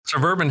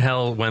Suburban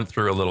Hell went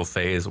through a little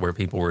phase where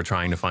people were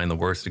trying to find the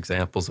worst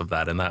examples of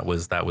that, and that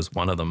was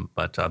one of them.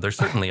 But there's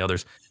certainly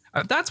others.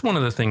 That's one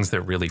of the things that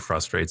really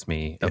frustrates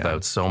me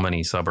about so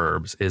many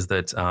suburbs is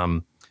that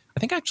I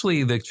think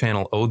actually the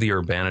channel Oh the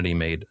Urbanity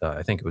made,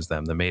 I think it was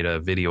them that made a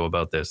video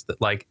about this, that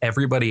like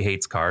everybody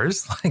hates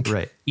cars.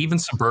 Like even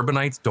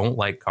suburbanites don't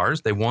like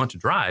cars. They want to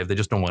drive. They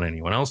just don't want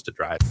anyone else to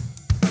drive.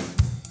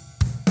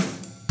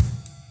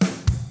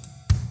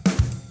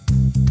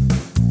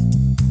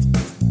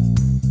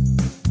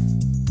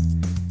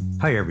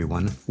 Hi,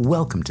 everyone.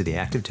 Welcome to the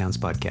Active Towns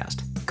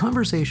Podcast,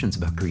 conversations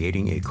about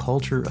creating a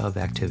culture of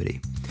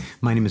activity.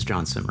 My name is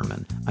John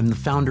Zimmerman. I'm the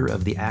founder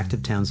of the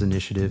Active Towns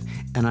Initiative,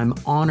 and I'm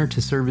honored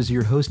to serve as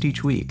your host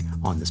each week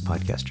on this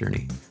podcast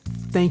journey.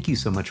 Thank you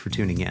so much for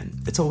tuning in.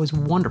 It's always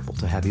wonderful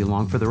to have you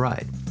along for the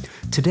ride.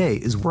 Today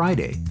is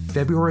Friday,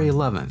 February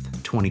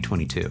 11th,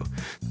 2022.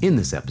 In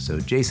this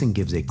episode, Jason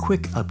gives a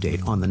quick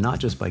update on the Not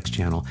Just Bikes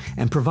channel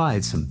and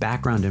provides some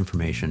background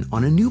information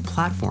on a new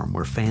platform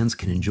where fans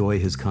can enjoy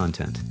his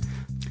content.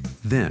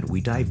 Then we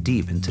dive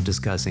deep into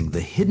discussing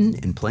the hidden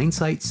in plain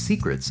sight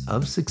secrets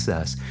of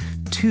success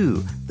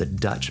to the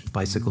Dutch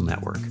Bicycle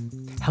Network.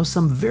 How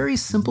some very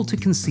simple to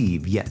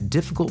conceive yet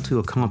difficult to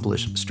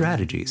accomplish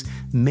strategies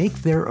make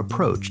their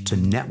approach to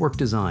network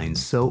design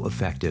so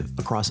effective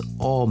across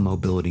all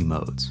mobility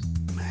modes.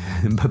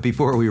 But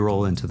before we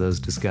roll into those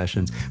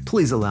discussions,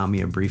 please allow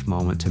me a brief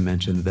moment to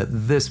mention that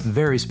this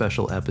very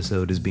special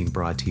episode is being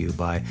brought to you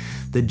by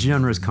the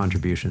generous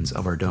contributions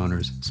of our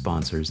donors,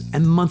 sponsors,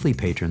 and monthly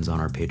patrons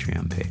on our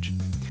Patreon page.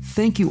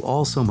 Thank you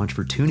all so much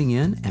for tuning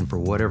in and for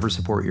whatever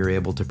support you're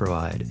able to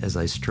provide as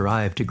I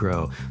strive to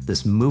grow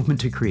this movement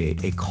to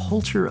create a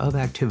culture of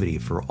activity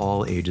for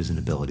all ages and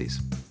abilities.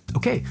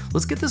 Okay,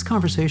 let's get this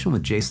conversation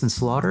with Jason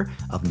Slaughter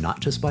of Not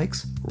Just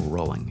Bikes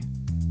rolling.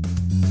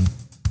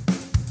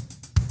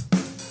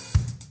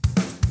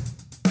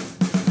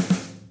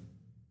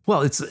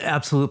 Well, it's an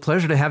absolute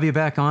pleasure to have you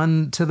back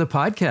on to the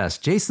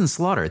podcast. Jason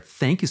Slaughter,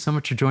 thank you so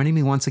much for joining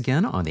me once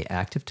again on the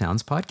Active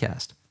Towns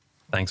Podcast.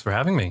 Thanks for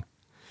having me.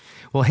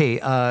 Well, hey,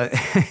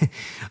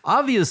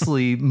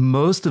 obviously,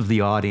 most of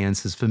the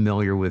audience is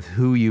familiar with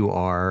who you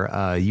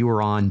are. You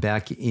were on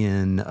back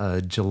in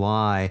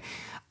July.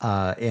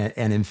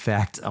 And in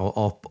fact,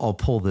 I'll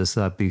pull this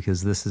up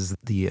because this is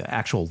the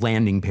actual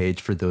landing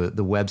page for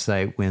the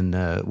website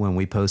when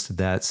we posted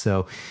that.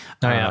 So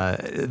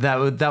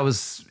that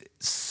was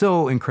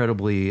so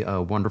incredibly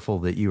wonderful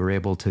that you were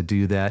able to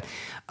do that.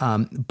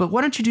 But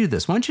why don't you do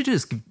this? Why don't you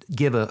just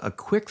give a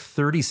quick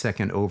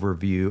 30-second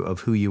overview of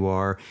who you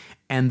are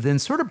and then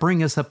sort of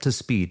bring us up to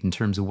speed in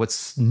terms of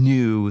what's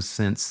new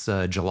since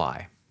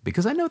July?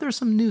 Because I know there's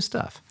some new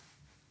stuff.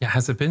 Yeah,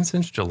 has it been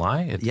since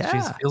July? It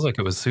feels like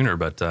it was sooner,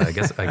 but I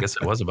guess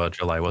it was about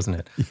July, wasn't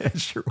it? Yeah,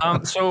 sure.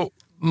 So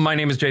my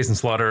name is Jason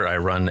Slaughter. I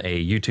run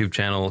a YouTube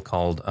channel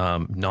called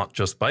Not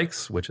Just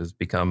Bikes, which has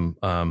become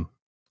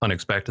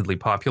unexpectedly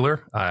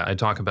popular. I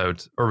talk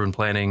about urban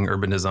planning,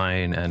 urban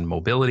design, and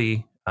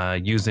mobility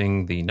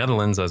using the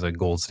Netherlands as a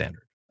gold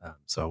standard.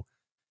 So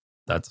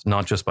that's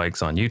Not Just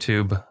Bikes on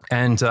YouTube.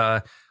 And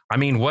I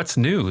mean, what's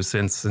new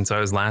since I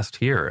was last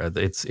here?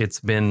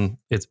 It's been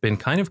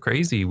kind of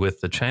crazy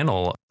with the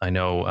channel. I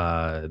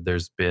know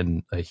there's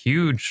been a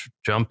huge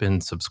jump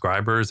in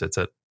subscribers. It's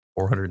at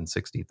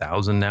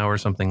 460,000 now or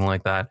something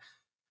like that.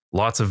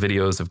 Lots of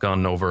videos have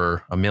gone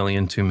over 1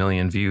 million, 2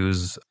 million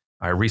views.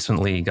 I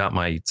recently got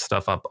my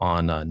stuff up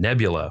on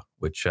Nebula,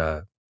 which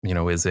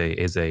is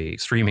a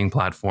streaming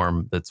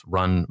platform that's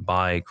run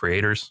by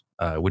creators,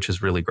 which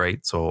is really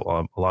great.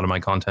 So a lot of my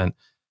content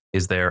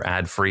is there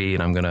ad free,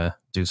 and I'm going to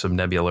do some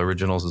Nebula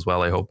originals as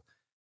well, I hope.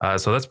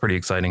 So that's pretty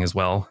exciting as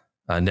well.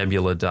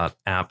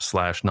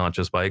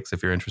 Nebula.app/notjustbikes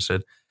if you're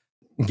interested.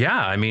 Yeah,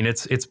 I mean,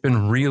 it's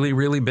been really,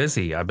 really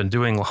busy. I've been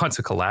doing lots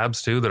of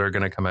collabs too that are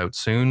going to come out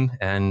soon,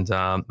 and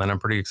I'm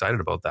pretty excited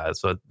about that.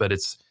 So, but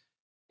it's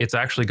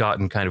actually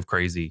gotten kind of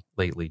crazy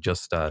lately,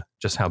 just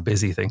how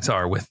busy things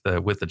are with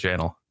the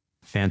channel.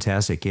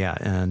 Fantastic, yeah,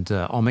 and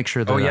I'll make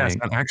sure that. Oh yes,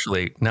 and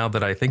actually, now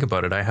that I think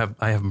about it, I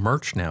have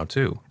merch now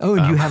too. Oh,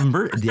 you have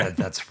merch? Yeah,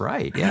 that's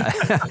right. Yeah,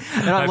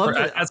 and I love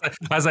it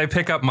as I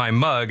pick up my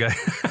mug.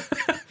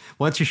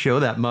 Why don't you show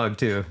that mug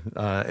too?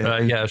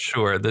 Yeah,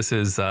 sure. This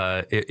is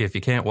if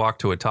you can't walk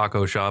to a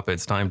taco shop,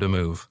 it's time to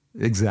move.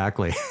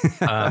 Exactly.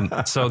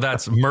 So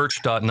that's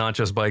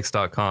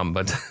merch.notjustbikes.com,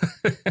 but.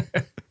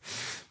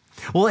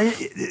 Well,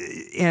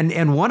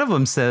 and one of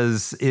them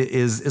says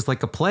is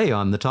like a play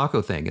on the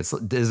taco thing.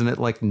 Isn't it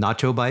like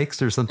Nacho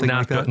Bikes or something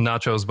like that?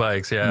 Nachos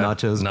Bikes, yeah.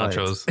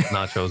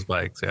 Nachos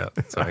Bikes, yeah.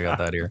 So I got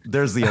that here.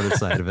 There's the other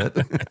side of it.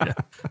 Yeah.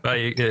 Well,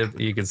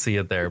 you can see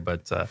it there,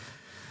 but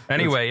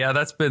anyway, yeah,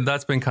 that's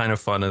been kind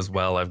of fun as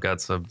well. I've got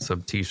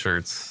some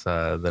T-shirts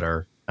that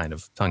are kind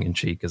of tongue in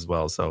cheek as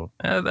well. So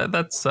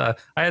that's I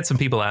had some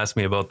people ask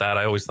me about that.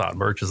 I always thought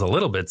merch is a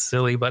little bit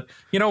silly, but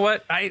you know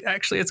what?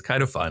 It's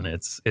kind of fun.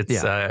 It's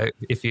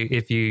if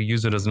you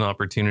use it as an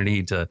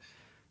opportunity to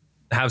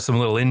have some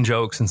little in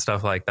jokes and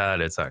stuff like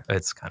that, it's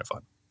kind of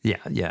fun.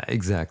 Yeah,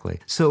 exactly.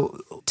 So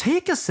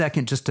take a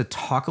second just to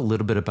talk a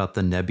little bit about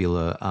the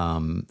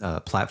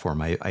Nebula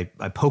platform. I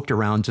poked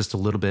around just a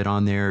little bit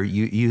on there.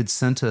 You had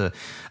sent a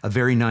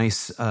very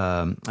nice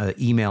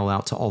email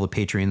out to all the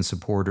Patreon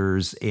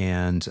supporters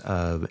and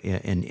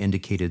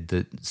indicated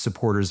that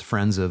supporters,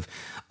 friends of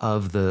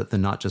the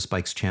Not Just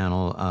Bikes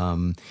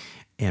channel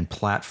and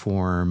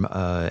platform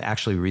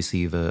actually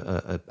receive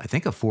I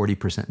think a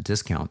 40%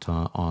 discount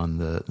on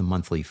the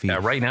monthly fee. Yeah,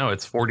 right now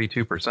it's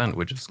 42%,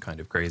 which is kind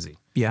of crazy.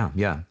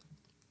 Yeah.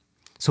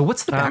 So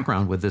what's the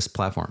background with this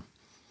platform?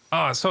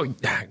 So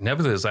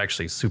Nebula is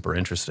actually super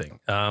interesting.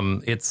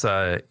 It's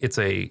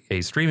a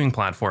streaming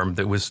platform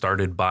that was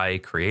started by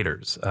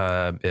creators.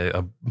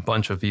 A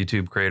bunch of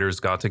YouTube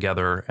creators got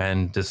together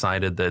and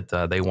decided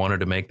that they wanted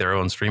to make their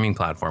own streaming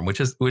platform,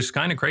 which is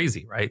kind of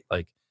crazy, right?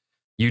 Like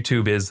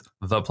YouTube is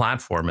the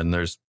platform, and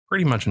there's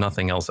pretty much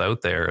nothing else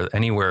out there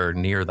anywhere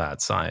near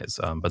that size.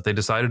 But they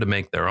decided to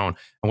make their own.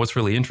 And what's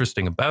really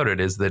interesting about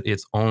it is that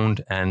it's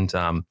owned and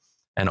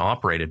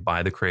operated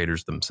by the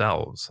creators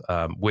themselves,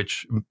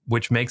 which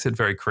makes it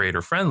very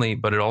creator friendly,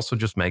 but it also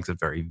just makes it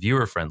very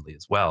viewer friendly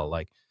as well.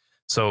 Like,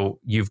 so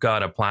you've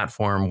got a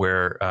platform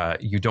where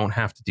you don't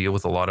have to deal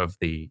with a lot of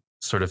the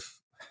sort of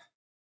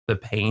the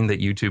pain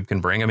that YouTube can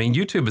bring. I mean,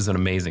 YouTube is an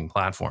amazing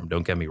platform.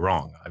 Don't get me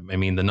wrong. I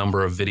mean, the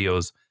number of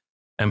videos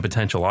and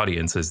potential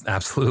audience is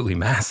absolutely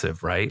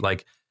massive, right?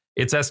 Like,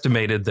 it's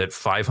estimated that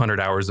 500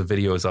 hours of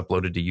video is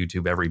uploaded to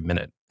YouTube every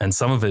minute, and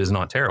some of it is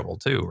not terrible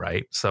too,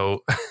 right?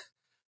 So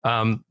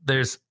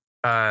there's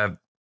but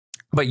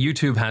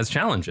YouTube has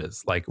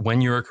challenges. Like,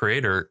 when you're a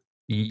creator,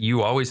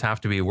 you always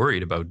have to be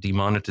worried about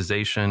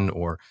demonetization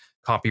or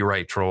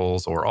copyright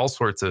trolls or all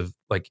sorts of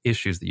like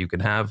issues that you can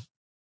have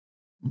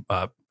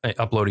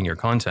uploading your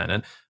content.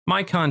 And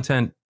my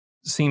content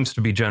seems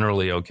to be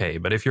generally okay,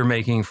 but if you're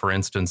making, for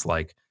instance,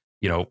 like,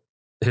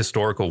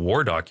 historical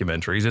war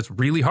documentaries, it's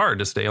really hard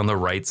to stay on the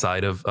right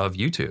side of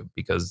YouTube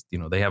because,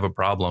 they have a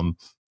problem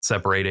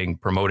separating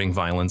promoting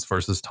violence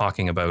versus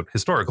talking about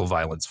historical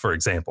violence, for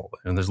example.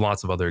 And there's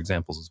lots of other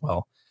examples as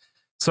well.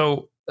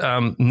 So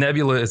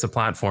Nebula is a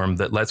platform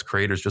that lets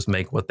creators just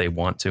make what they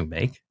want to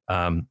make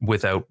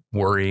without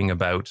worrying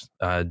about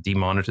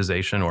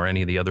demonetization or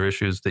any of the other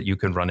issues that you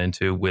can run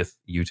into with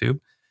YouTube.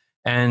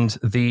 And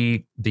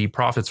the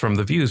profits from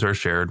the views are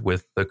shared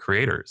with the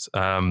creators.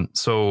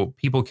 So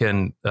people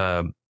can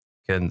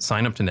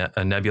sign up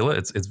to Nebula.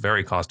 It's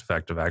very cost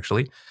effective,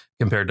 actually,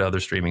 compared to other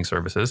streaming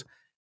services.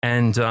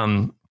 And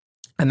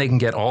they can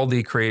get all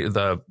the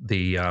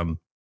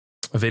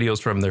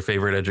videos from their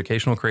favorite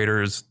educational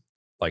creators,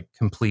 like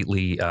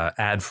completely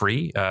ad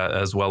free,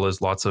 as well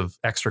as lots of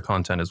extra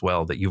content as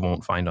well that you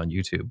won't find on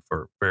YouTube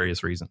for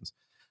various reasons.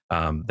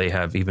 They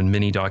have even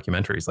mini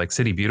documentaries. Like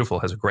City Beautiful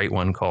has a great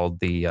one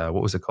called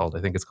what was it called?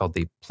 I think it's called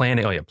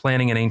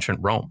Planning in Ancient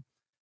Rome,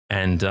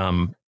 and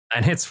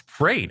it's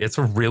great. It's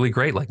a really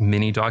great like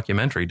mini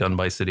documentary done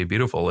by City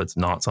Beautiful. It's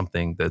not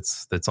something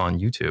that's on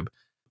YouTube.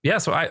 Yeah,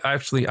 so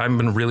I've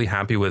been really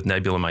happy with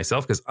Nebula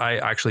myself because I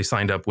actually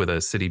signed up with a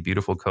City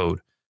Beautiful code,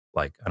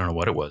 like I don't know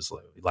what it was,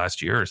 like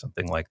last year or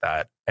something like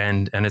that,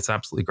 and it's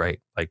absolutely great.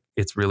 Like,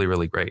 it's really,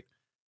 really great.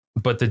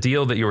 But the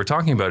deal that you were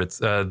talking about, it's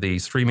the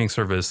streaming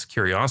service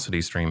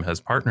CuriosityStream has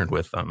partnered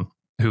with them.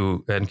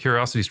 And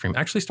CuriosityStream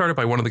actually started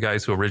by one of the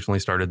guys who originally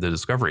started the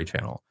Discovery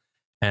Channel,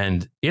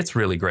 and it's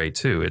really great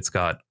too. It's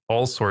got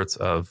all sorts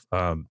of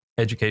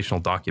educational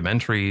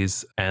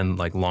documentaries and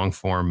like long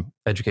form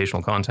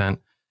educational content.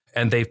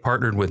 And they've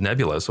partnered with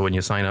Nebula. So when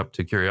you sign up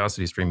to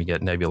CuriosityStream, you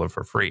get Nebula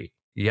for free.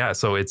 Yeah,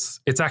 so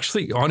it's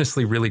actually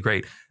honestly really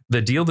great.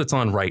 The deal that's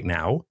on right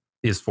now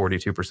is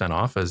 42%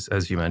 off,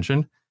 as you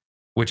mentioned,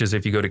 which is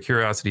if you go to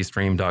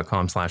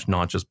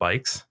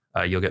curiositystream.com/notjustbikes,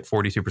 you'll get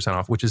 42%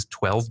 off, which is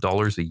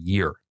 $12 a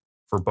year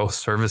for both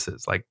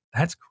services. Like,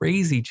 that's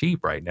crazy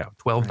cheap right now,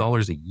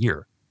 $12 a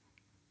year.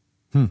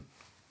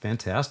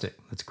 Fantastic.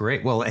 That's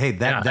great. Well, hey,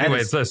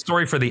 anyway, it's a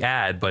story for the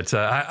ad, but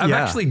I'm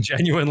actually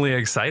genuinely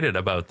excited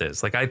about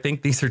this. Like, I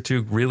think these are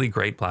two really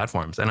great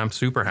platforms, and I'm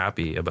super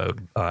happy about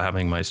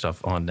having my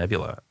stuff on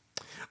Nebula.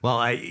 Well,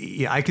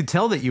 I could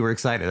tell that you were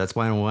excited. That's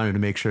why I wanted to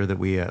make sure that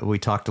we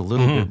talked a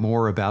little bit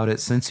more about it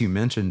since you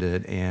mentioned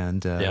it,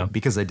 and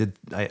because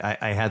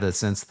I had a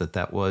sense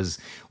that was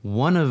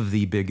one of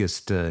the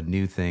biggest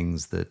new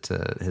things that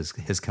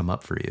has come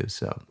up for you.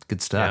 So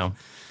good stuff. Yeah.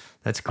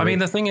 That's great. I mean,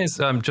 the thing is,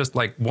 just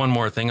like one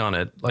more thing on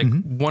it. Like,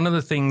 one of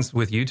the things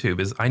with YouTube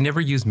is I never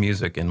use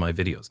music in my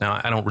videos. Now,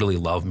 I don't really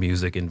love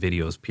music in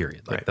videos,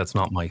 period. Like, that's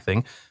not my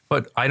thing.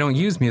 But I don't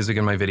use music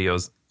in my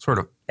videos sort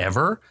of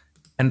ever.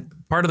 And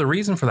part of the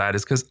reason for that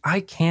is because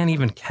I can't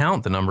even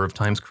count the number of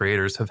times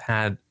creators have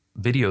had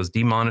videos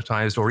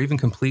demonetized or even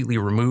completely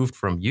removed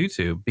from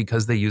YouTube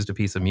because they used a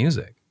piece of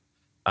music.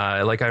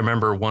 Like, I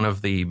remember one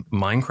of the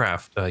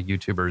Minecraft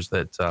YouTubers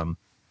that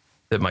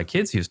my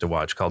kids used to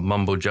watch called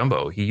Mumbo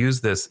Jumbo. He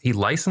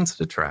licensed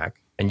a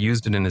track and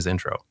used it in his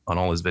intro on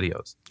all his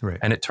videos. Right.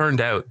 And it turned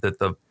out that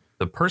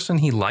the person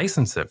he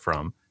licensed it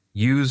from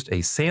used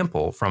a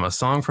sample from a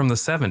song from the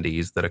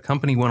 70s that a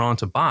company went on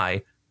to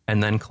buy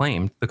and then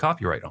claimed the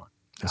copyright on.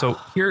 So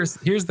here's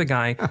the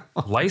guy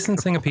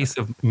licensing a piece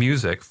of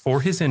music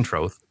for his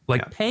intro,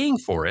 paying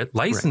for it,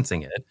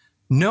 licensing it.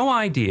 No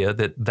idea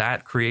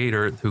that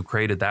creator who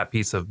created that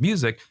piece of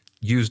music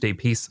used a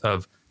piece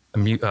of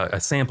a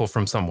sample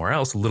from somewhere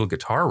else, a little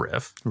guitar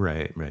riff.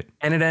 Right.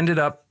 And it ended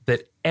up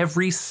that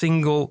every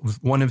single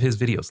one of his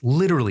videos,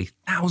 literally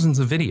thousands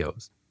of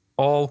videos,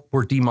 all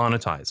were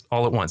demonetized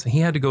all at once. And he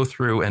had to go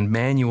through and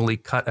manually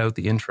cut out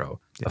the intro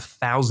of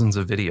thousands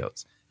of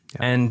videos.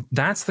 Yeah. And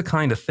that's the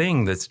kind of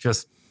thing it's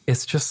just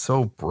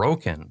so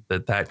broken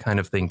that kind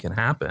of thing can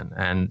happen.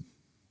 And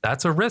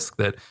that's a risk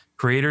that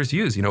creators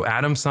use.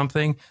 Adam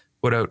Something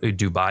put out a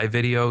Dubai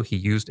video. He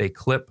used a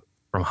clip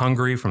from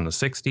Hungary from the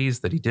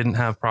 60s that he didn't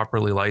have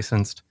properly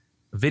licensed.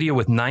 A video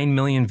with 9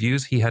 million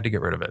views, he had to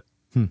get rid of it.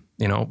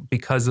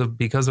 Because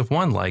of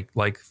one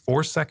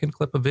 4-second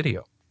clip of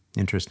video.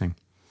 Interesting.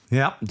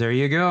 Yeah, there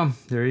you go.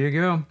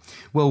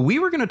 Well, we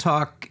were going to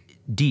talk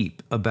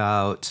deep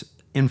about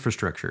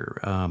infrastructure.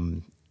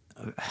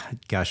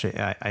 Gosh,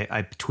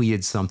 I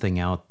tweeted something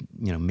out,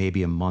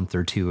 maybe a month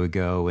or two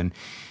ago,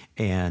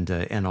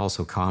 and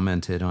also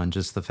commented on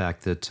just the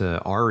fact that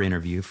our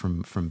interview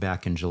from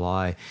back in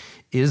July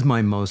is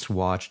my most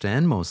watched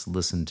and most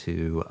listened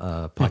to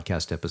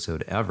podcast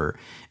episode ever.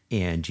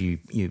 And you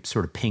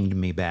sort of pinged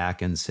me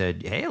back and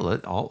said, "Hey,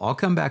 I'll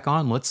come back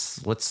on.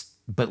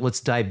 Let's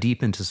dive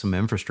deep into some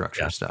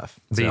infrastructure stuff."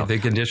 The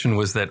condition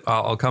was that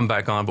I'll come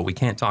back on, but we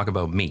can't talk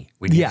about me.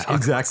 We need to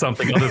talk about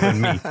something other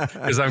than me,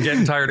 because I'm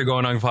getting tired of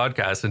going on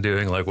podcasts and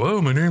doing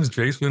whoa, my name's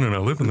Jason and I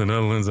live in the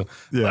Netherlands.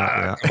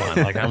 Come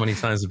on, how many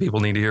times do people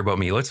need to hear about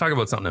me? Let's talk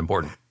about something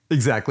important.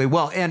 Exactly.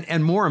 Well,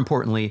 and more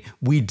importantly,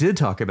 we did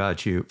talk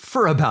about you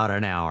for about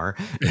an hour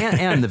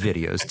and the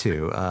videos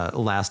too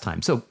last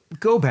time. So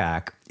go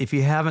back. If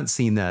you haven't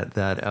seen that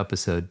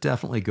episode,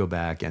 definitely go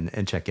back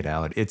and check it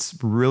out. It's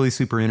really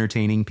super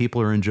entertaining.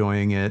 People are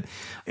enjoying it.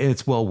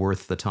 It's well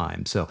worth the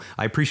time. So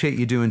I appreciate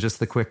you doing just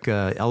the quick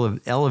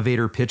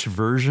elevator pitch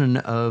version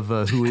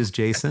of Who is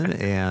Jason.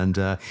 And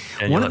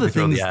one of the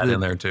things the ad in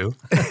there too.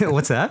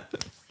 What's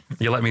that?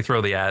 You let me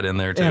throw the ad in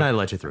there too. And I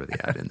let you throw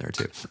the ad in there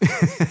too.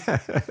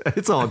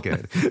 It's all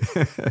good.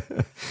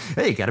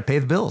 Hey, you got to pay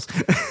the bills.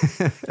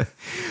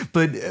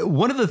 But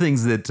one of the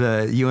things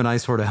that you and I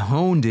sort of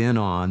honed in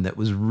on that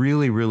was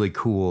really, really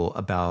cool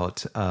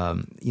about,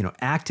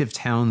 active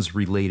towns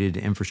related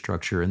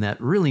infrastructure. And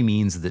that really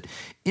means that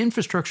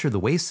infrastructure, the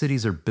way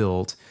cities are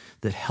built,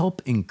 that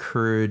help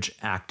encourage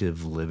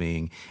active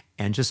living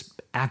and just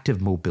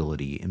active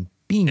mobility and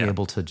being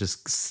able to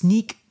just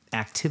sneak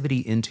activity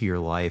into your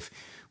life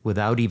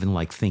without even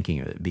thinking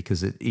of it,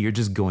 because you're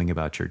just going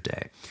about your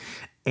day.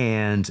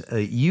 And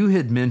you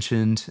had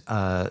mentioned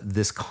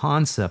this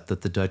concept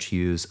that the Dutch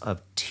use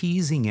of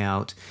teasing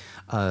out,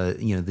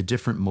 the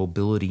different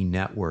mobility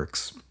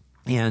networks.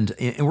 And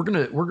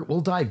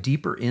we'll dive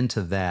deeper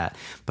into that.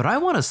 But I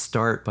want to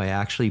start by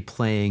actually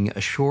playing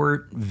a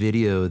short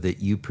video that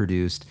you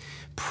produced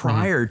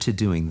prior to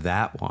doing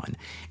that one.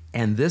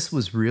 And this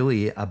was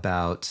really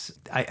about,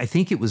 I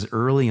think it was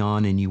early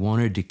on, and you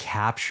wanted to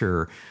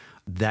capture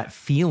that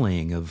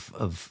feeling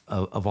of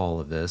all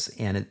of this,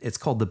 and it's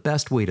called The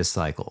Best Way to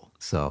Cycle.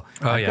 So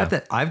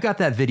I've got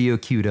that video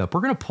queued up. We're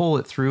going to pull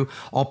it through.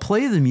 I'll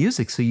play the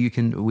music so we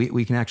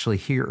can actually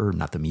hear, or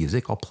not the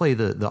music. I'll play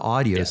the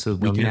audio so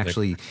we can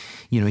actually,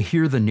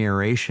 hear the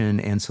narration,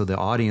 and so the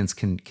audience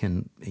can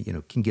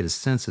get a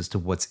sense as to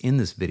what's in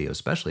this video,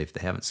 especially if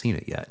they haven't seen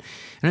it yet.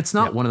 And it's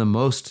not one of the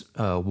most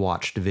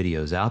watched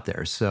videos out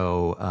there,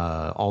 so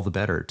all the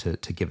better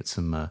to give it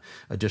some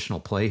additional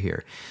play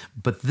here.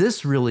 But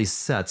this really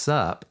sets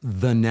up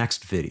the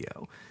next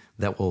video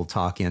that we'll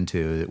talk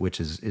into, which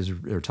is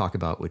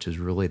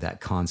really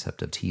that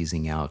concept of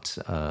teasing out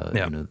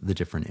the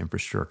different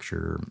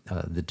infrastructure,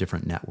 the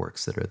different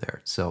networks that are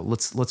there. So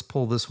let's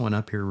pull this one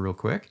up here real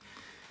quick.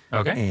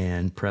 Okay.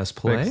 And press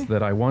play.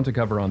 That I want to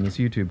cover on this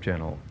YouTube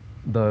channel.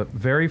 The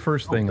very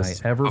first thing I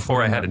ever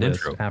before I had an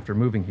intro intro after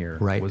moving here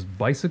was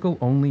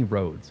bicycle-only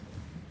roads.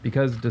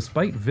 Because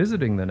despite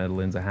visiting the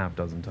Netherlands a half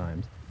dozen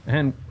times,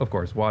 and of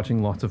course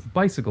watching lots of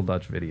bicycle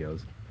Dutch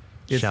videos,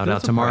 it's shout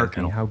out to Mark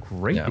how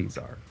great these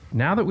are.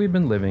 Now that we've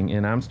been living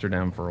in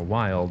Amsterdam for a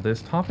while,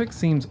 this topic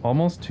seems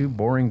almost too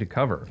boring to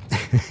cover.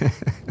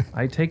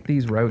 I take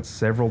these routes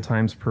several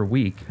times per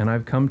week, and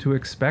I've come to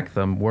expect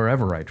them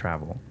wherever I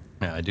travel.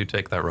 Yeah, I do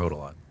take that road a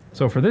lot.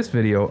 So for this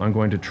video, I'm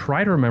going to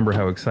try to remember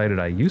how excited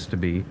I used to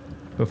be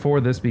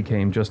before this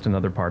became just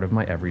another part of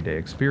my everyday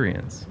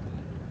experience.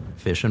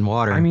 Fish and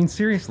water. I mean,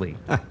 seriously,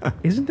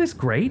 isn't this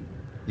great?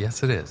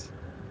 Yes, it is.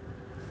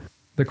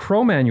 The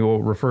Crow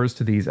Manual refers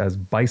to these as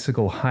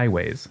bicycle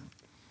highways,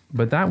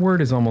 but that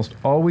word is almost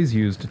always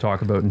used to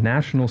talk about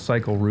national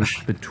cycle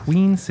routes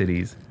between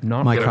cities,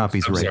 not my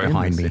copy's right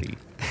behind me.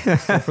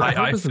 So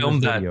I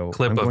filmed that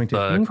clip of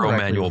the Crow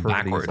Manual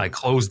backwards. I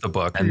closed the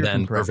book and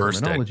then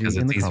reversed it because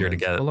it's easier to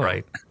get it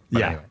right.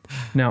 But anyway.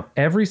 Now,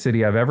 every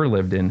city I've ever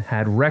lived in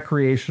had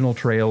recreational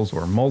trails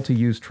or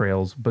multi-use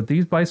trails, but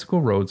these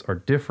bicycle roads are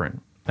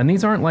different. And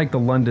these aren't like the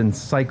London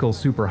cycle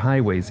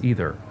superhighways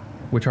either.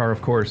 which are,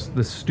 of course,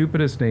 the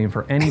stupidest name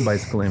for any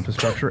bicycle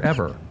infrastructure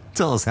ever.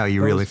 Tell us how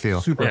you really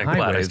feel. Super Yeah, glad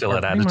I highways still are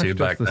had pretty much attitude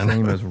just back the then.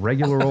 same as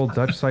regular old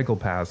Dutch cycle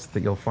paths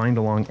that you'll find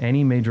along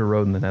any major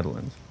road in the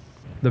Netherlands.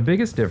 The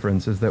biggest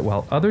difference is that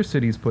while other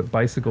cities put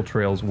bicycle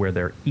trails where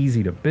they're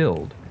easy to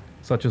build,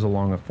 such as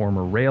along a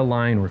former rail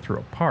line or through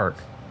a park,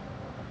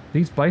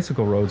 these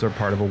bicycle roads are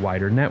part of a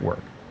wider network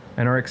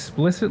and are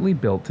explicitly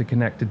built to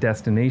connect to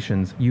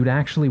destinations you'd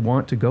actually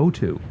want to go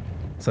to,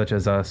 such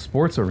as a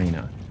sports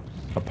arena,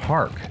 a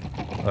park,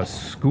 a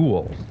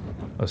school,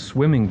 a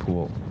swimming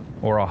pool,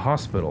 or a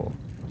hospital.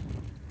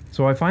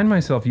 So I find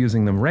myself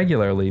using them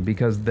regularly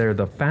because they're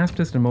the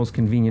fastest and most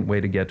convenient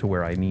way to get to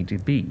where I need to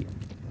be.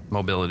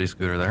 Mobility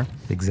scooter there.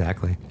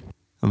 Exactly.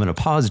 I'm going to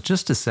pause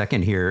just a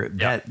second here.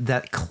 Yep.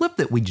 That clip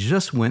that we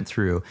just went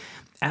through,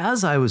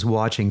 as I was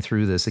watching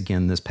through this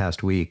again this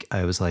past week,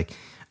 I was like,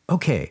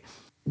 okay,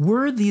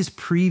 were these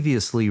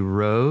previously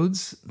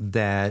roads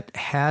that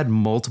had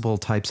multiple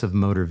types of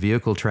motor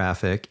vehicle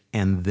traffic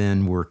and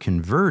then were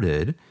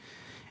converted?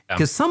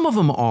 Because some of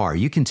them are.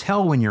 You can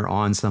tell when you're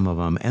on some of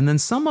them, and then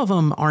some of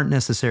them aren't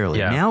necessarily.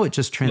 Yeah. Now it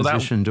just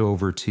transitioned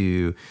over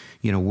to,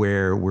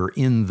 where we're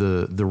in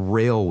the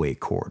railway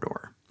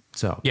corridor.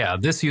 So Yeah,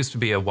 this used to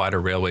be a wider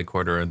railway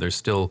corridor, and there's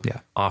still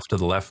off to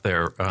the left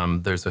there.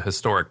 There's a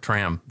historic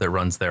tram that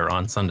runs there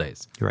on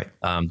Sundays. You're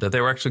right. That they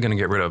were actually going to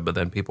get rid of, but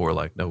then people were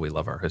like, "No, we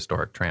love our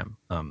historic tram,"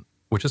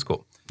 which is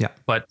cool. Yeah.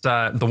 But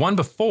the one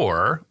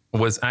before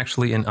was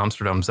actually in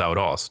Amsterdam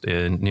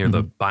Zuidoost, near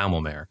the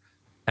Bijlmermeer.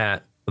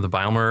 The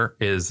Bijlmer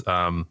is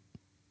an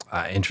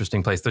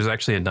interesting place. There's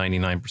actually a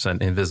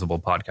 99% Invisible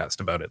podcast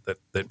about it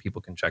that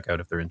people can check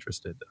out if they're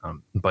interested.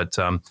 But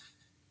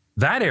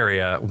that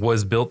area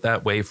was built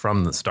that way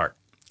from the start.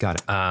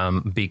 Got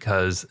it.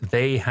 Because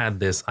they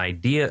had this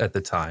idea at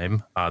the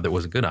time that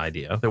was a good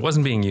idea. That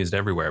wasn't being used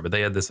everywhere, but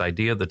they had this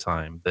idea at the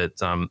time that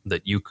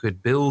that you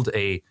could build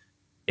a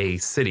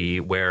city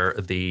where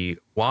the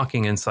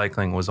walking and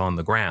cycling was on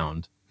the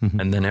ground,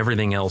 and then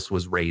everything else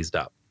was raised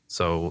up.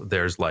 So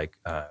there's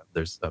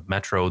there's a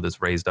metro that's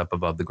raised up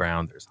above the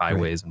ground. There's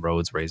highways and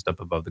roads raised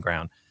up above the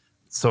ground.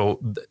 So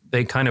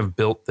they kind of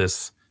built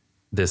this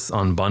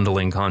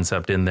unbundling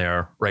concept in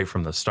there right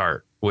from the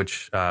start,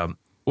 which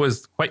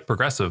was quite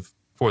progressive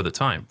for the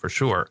time, for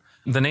sure.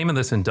 The name of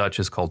this in Dutch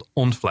is called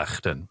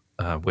ontvlechten,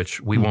 which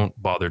we won't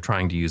bother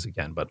trying to use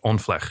again, but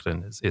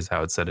ontvlechten is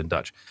how it's said in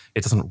Dutch.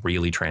 It doesn't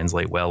really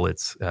translate well.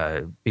 It's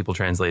people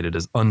translate it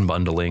as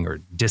unbundling or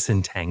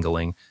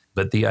disentangling,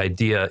 but the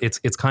idea,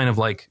 it's kind of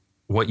like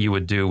what you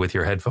would do with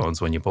your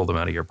headphones when you pull them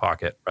out of your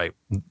pocket, right?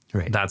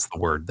 That's the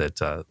word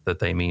that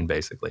they mean,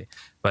 basically.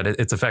 But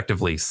it's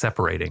effectively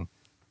separating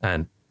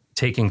and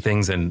taking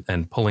things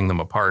and pulling them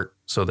apart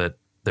so that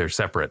they're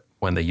separate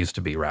when they used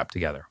to be wrapped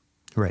together.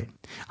 Right.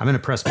 I'm going to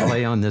press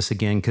play on this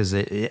again because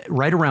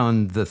right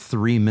around the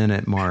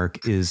 3-minute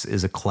mark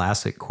is a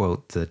classic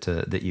quote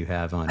that you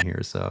have on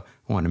here. So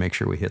I want to make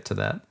sure we hit to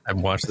that. I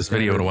haven't watched this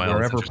video in a while.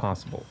 Wherever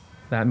possible.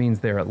 That means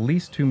they're at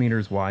least 2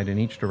 meters wide in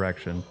each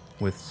direction,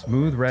 with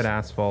smooth red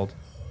asphalt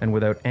and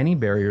without any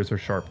barriers or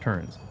sharp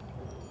turns.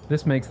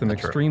 This makes them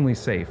extremely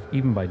safe,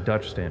 even by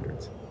Dutch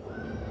standards.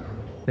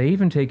 They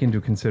even take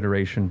into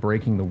consideration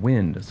breaking the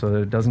wind so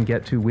that it doesn't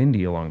get too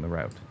windy along the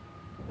route.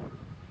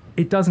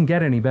 It doesn't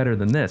get any better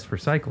than this for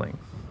cycling.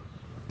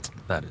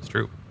 That is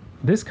true.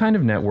 This kind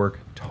of network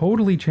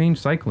totally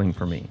changed cycling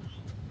for me.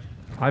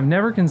 I've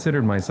never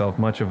considered myself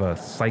much of a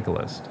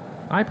cyclist.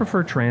 I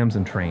prefer trams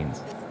and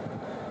trains.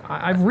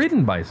 I've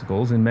ridden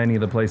bicycles in many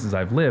of the places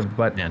I've lived,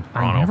 but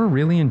I never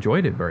really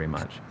enjoyed it very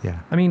much. Yeah.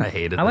 I mean, I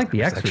hated I like this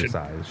the intersection.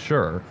 exercise,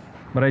 sure,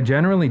 but I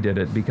generally did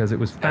it because it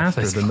was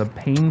faster than the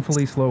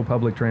painfully slow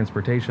public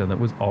transportation that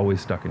was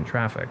always stuck in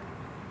traffic.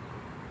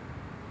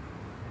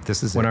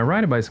 When I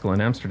ride a bicycle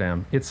in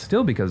Amsterdam, it's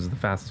still because it's the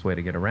fastest way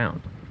to get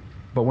around.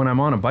 But when I'm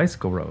on a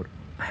bicycle road,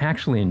 I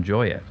actually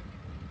enjoy it.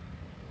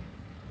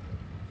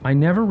 I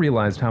never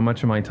realized how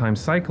much of my time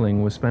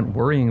cycling was spent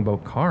worrying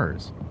about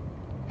cars.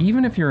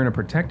 Even if you're in a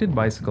protected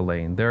bicycle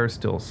lane, there are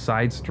still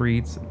side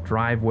streets,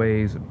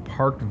 driveways,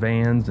 parked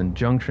vans, and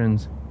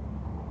junctions.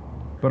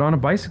 But on a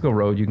bicycle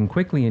road, you can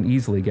quickly and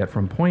easily get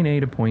from point A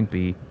to point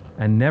B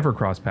and never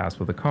cross paths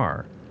with a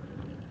car.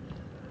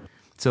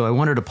 So I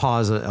wanted to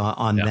pause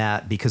on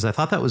that because I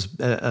thought that was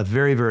a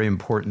very, very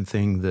important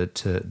thing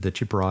that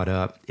you brought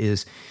up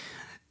is,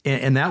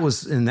 and that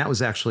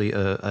was actually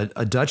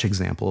a Dutch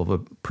example of a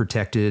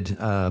protected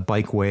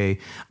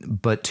bikeway.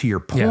 But to your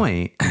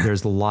point,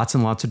 there's lots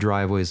and lots of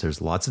driveways.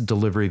 There's lots of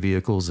delivery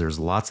vehicles. There's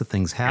lots of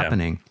things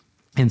happening.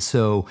 And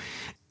so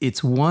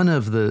it's one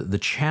of the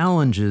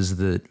challenges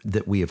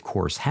that we, of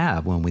course,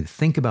 have when we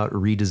think about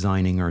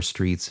redesigning our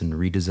streets and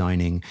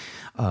redesigning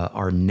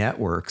our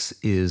networks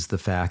is the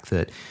fact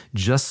that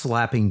just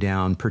slapping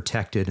down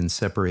protected and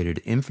separated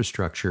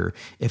infrastructure,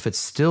 if it's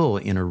still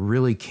in a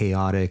really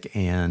chaotic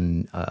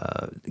and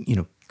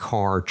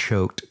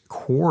car-choked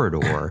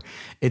corridor,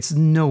 it's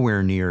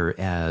nowhere near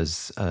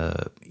as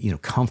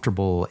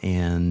comfortable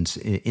and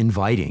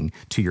inviting,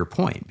 to your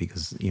point,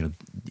 because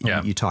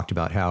you talked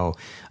about how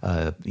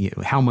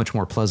much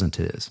more pleasant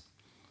it is.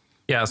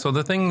 Yeah. So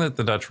the thing that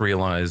the Dutch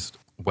realized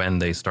when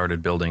they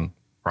started building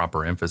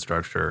proper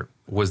infrastructure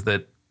was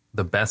that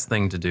the best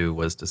thing to do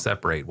was to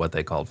separate what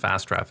they called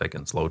fast traffic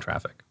and slow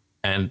traffic.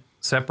 And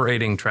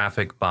separating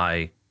traffic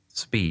by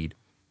speed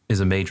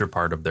is a major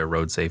part of their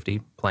road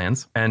safety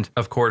plans. And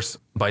of course,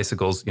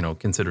 bicycles,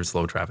 considered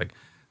slow traffic.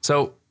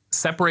 So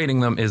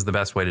separating them is the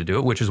best way to do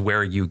it, which is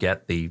where you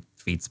get the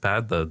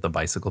fietspad, the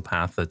bicycle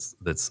path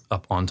that's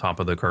up on top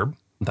of the curb.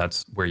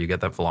 That's where you get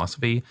that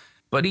philosophy.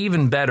 But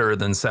even better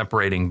than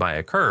separating by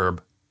a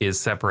curb is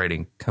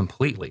separating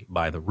completely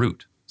by the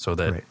route, so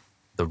that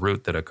the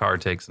route that a car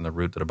takes and the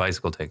route that a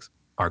bicycle takes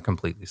are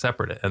completely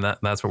separate. And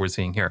that's what we're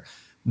seeing here.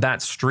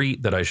 That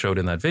street that I showed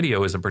in that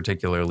video is a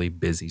particularly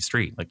busy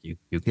street. Like you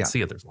can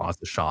see it. There's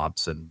lots of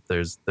shops, and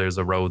there's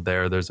a road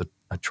there. There's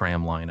a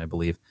tram line, I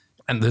believe.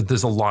 And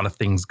there's a lot of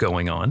things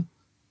going on.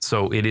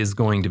 So it is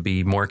going to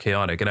be more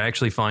chaotic. And I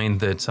actually find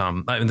that,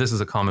 and this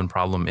is a common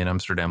problem in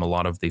Amsterdam, a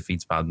lot of the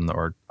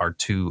fietspaden are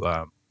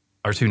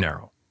too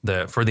narrow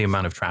for the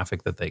amount of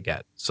traffic that they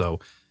get. So,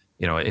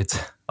 it's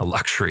a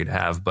luxury to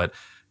have, but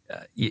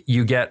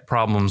you get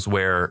problems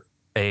where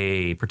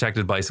a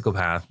protected bicycle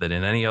path that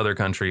in any other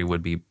country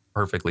would be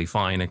perfectly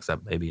fine,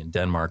 except maybe in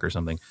Denmark or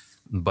something.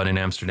 But in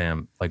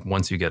Amsterdam, like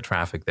once you get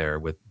traffic there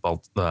with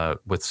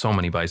so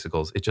many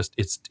bicycles,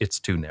 it's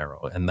too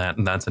narrow. And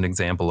that's an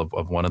example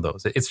of one of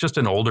those. It's just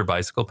an older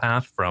bicycle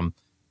path from,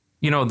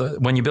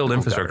 when you build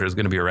infrastructure, it's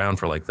going to be around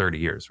for like 30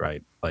 years,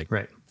 right?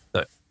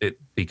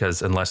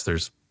 Because unless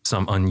there's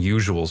some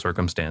unusual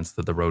circumstance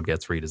that the road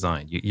gets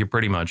redesigned, you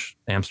pretty much,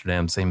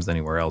 Amsterdam, same as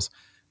anywhere else,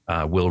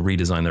 will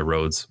redesign their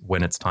roads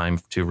when it's time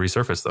to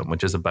resurface them,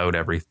 which is about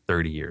every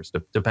 30 years,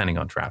 depending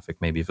on traffic.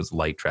 Maybe if it's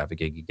light traffic,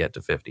 you could get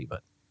to 50,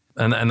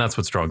 and that's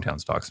what Strong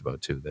Towns talks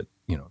about too, that,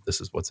 this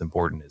is what's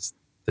important, is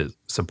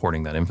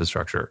supporting that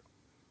infrastructure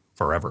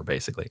forever,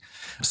 basically.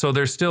 So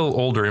there's still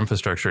older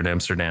infrastructure in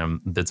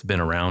Amsterdam that's been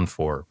around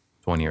for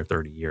 20 or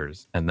 30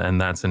 years. And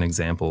that's an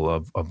example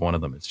of one of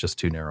them. It's just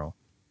too narrow.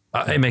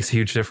 It makes a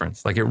huge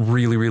difference. Like it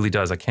really, really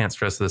does. I can't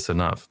stress this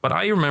enough. But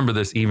I remember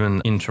this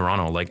even in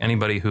Toronto. Like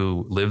anybody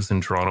who lives in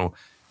Toronto,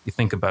 you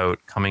think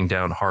about coming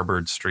down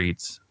Harvard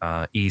Street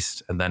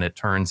east, and then it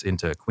turns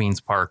into Queen's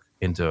Park,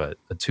 into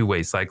a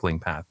two-way cycling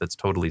path that's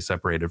totally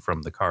separated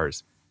from the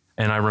cars.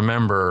 And I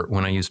remember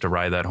when I used to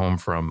ride that home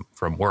from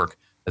work,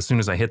 as soon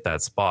as I hit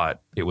that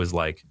spot, it was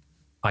like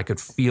I could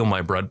feel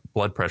my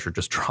blood pressure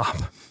just drop.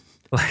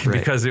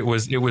 Because it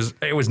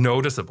was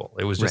noticeable.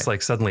 It was just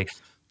like suddenly,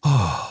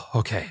 oh,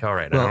 okay, all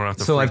right. Well, I don't have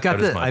to. So I've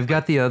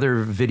got the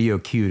other video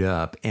queued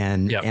up,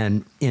 and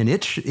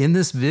in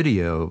this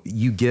video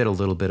you get a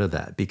little bit of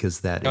that,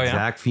 because that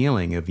exact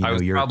feeling of I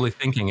was probably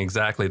thinking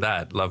exactly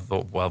that.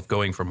 Love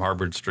going from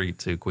Harvard Street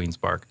to Queen's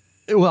Park.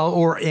 Well,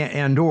 or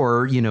in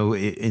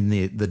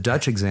the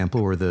Dutch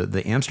example or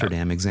the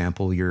Amsterdam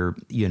example, you're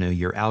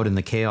out in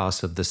the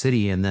chaos of the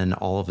city, and then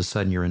all of a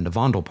sudden you're into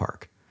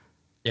Vondelpark.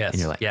 Yes.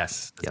 And you're like,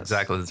 yes.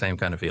 Exactly the same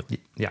kind of feeling.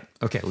 Yeah.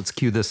 Okay, let's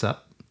cue this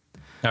up.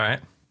 All right.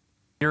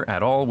 If you're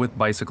at all with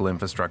bicycle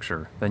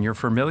infrastructure, then you're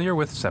familiar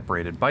with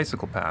separated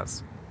bicycle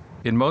paths.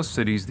 In most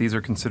cities, these are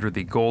considered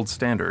the gold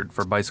standard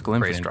for bicycle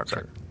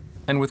infrastructure,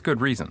 and with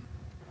good reason.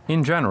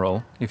 In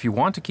general, if you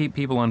want to keep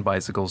people on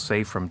bicycles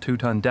safe from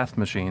 2-ton death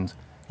machines,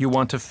 you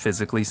want to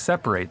physically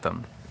separate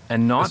them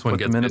and not put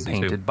them in a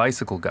painted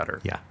bicycle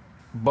gutter. Yeah.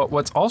 But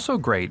what's also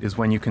great is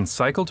when you can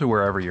cycle to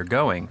wherever you're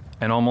going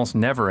and almost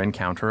never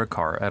encounter a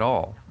car at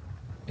all.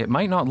 It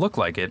might not look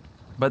like it,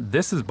 but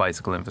this is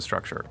bicycle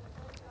infrastructure.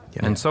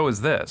 Yeah. And so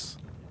is this.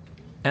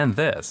 And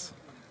this.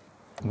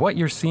 What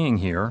you're seeing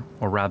here,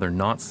 or rather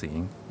not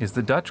seeing, is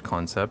the Dutch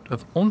concept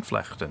of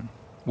ontvlechten,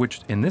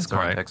 which in this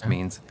context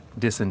means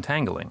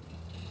disentangling.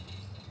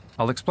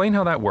 I'll explain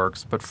how that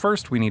works, but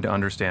first we need to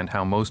understand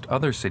how most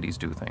other cities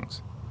do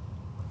things.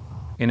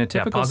 In a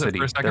typical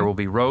city, there will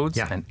be roads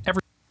and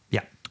every...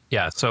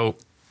 Yeah, so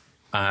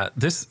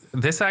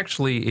this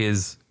actually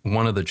is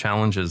one of the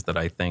challenges that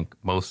I think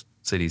most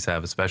cities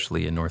have,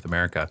 especially in North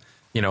America.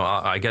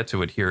 I get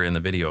to it here in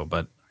the video,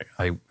 but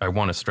I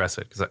want to stress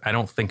it because I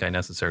don't think I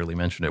necessarily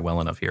mentioned it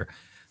well enough here.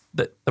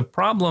 The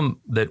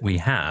problem that we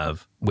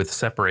have with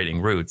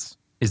separating routes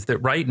is that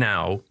right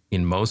now,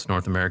 in most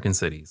North American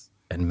cities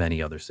and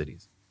many other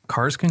cities,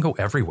 cars can go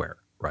everywhere,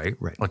 right?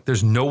 Like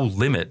there's no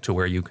limit to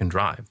where you can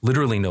drive,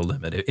 literally no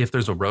limit. If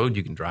there's a road,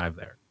 you can drive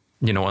there.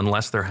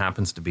 Unless there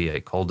happens to be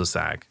a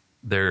cul-de-sac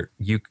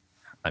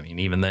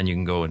even then you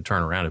can go and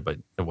turn around it, but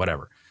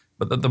whatever.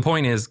 But the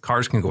point is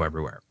cars can go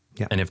everywhere.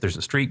 Yeah. And if there's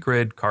a street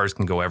grid, cars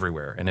can go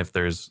everywhere. And if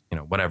there's,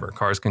 whatever,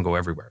 cars can go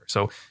everywhere.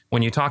 So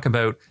when you talk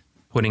about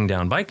putting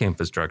down bike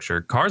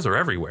infrastructure, cars are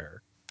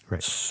everywhere.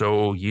 Right.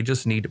 So you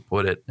just need to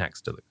put it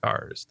next to the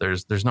cars.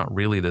 There's not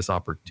really this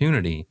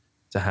opportunity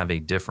to have a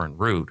different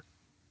route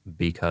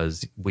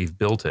because we've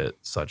built it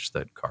such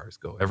that cars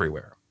go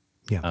everywhere.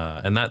 Yeah.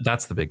 And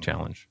that's the big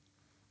challenge.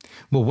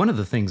 Well, one of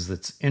the things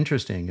that's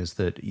interesting is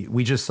that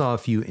we just saw a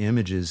few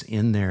images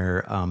in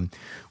there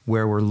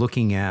where we're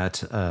looking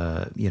at,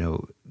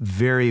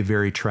 very,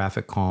 very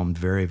traffic calmed,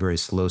 very, very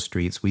slow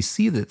streets. We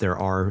see that there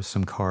are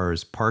some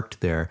cars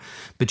parked there,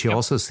 but you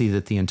also see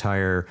that the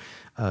entire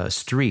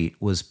street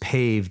was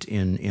paved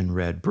in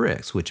red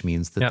bricks, which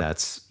means that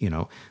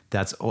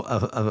that's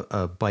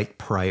a bike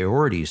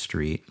priority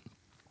street.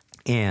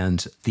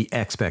 And the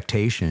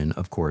expectation,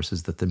 of course,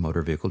 is that the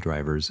motor vehicle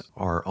drivers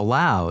are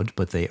allowed,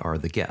 but they are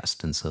the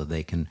guest. And so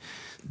they can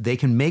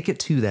make it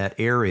to that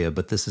area,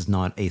 but this is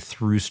not a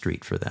through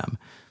street for them.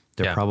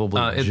 They're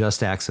probably just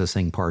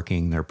accessing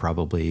parking. They're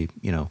probably,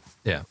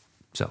 Yeah.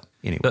 So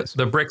anyways.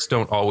 The bricks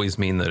don't always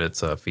mean that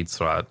it's a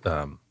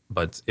Fietsstraat,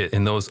 but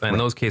in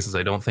those cases,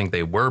 I don't think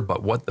they were.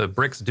 But what the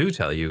bricks do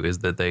tell you is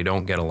that they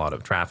don't get a lot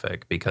of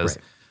traffic because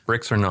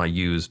bricks are not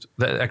used.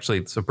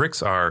 So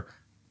bricks are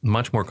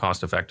much more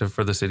cost effective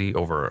for the city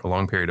over a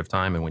long period of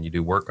time. And when you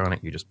do work on it,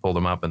 you just pull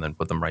them up and then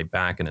put them right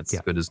back and it's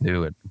good as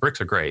new. And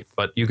bricks are great,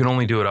 but you can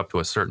only do it up to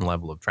a certain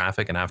level of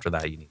traffic. And after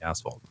that, you need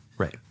asphalt.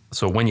 Right.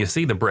 So when you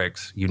see the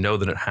bricks, you know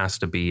that it has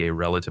to be a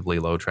relatively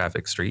low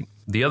traffic street.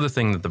 The other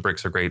thing that the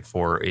bricks are great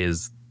for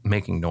is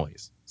making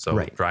noise.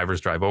 So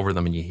drivers drive over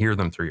them and you hear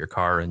them through your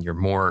car and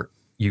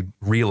you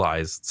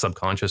realize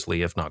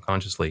subconsciously, if not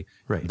consciously,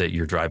 that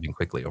you're driving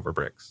quickly over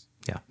bricks.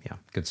 Yeah.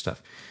 Good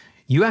stuff.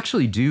 You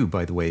actually do,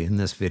 by the way, in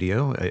this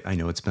video, I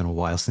know it's been a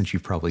while since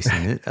you've probably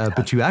seen it,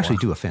 but you actually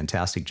do a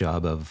fantastic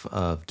job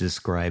of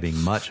describing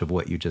much of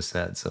what you just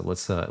said. So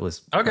let's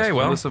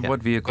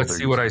what vehicle? Let's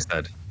see what I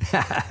said.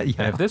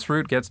 And if this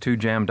route gets too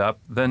jammed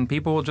up, then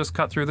people will just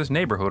cut through this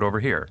neighborhood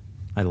over here.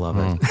 I love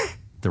it.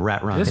 The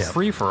rat run. This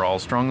free-for-all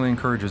strongly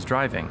encourages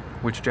driving,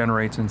 which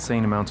generates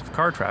insane amounts of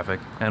car traffic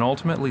and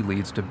ultimately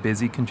leads to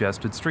busy,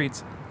 congested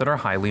streets that are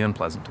highly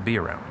unpleasant to be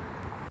around.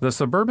 The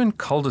suburban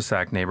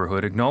cul-de-sac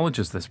neighborhood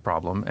acknowledges this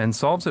problem and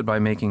solves it by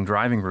making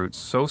driving routes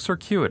so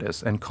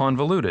circuitous and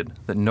convoluted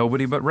that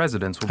nobody but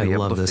residents will be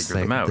able to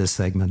figure them out. This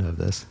segment of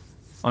this.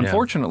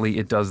 Unfortunately,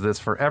 it does this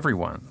for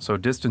everyone, so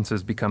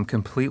distances become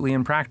completely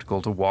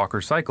impractical to walk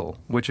or cycle,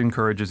 which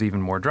encourages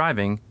even more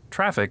driving,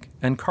 traffic,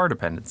 and car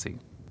dependency.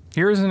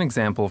 Here is an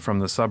example from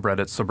the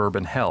subreddit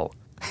Suburban Hell.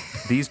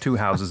 These two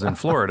houses in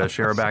Florida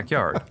share a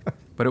backyard,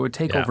 but it would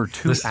take over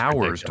 2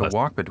 hours to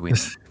walk between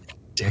them.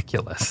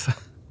 Ridiculous.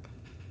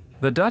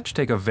 The Dutch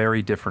take a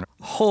very different...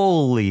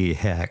 Holy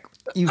heck.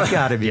 You've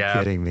got to be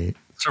kidding me.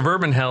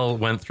 Suburban Hell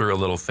went through a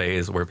little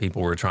phase where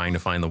people were trying to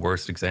find the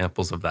worst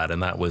examples of that,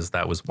 and that was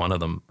one of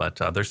them. But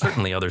there's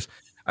certainly others.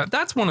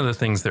 That's one of the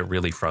things that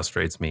really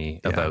frustrates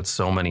me about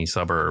so many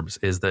suburbs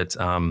is that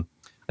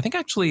I think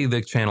actually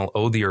the channel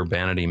Oh the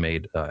Urbanity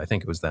made, I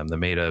think it was them, that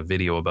made a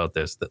video about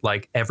this, that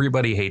like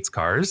everybody hates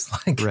cars.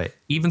 Like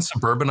even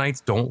suburbanites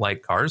don't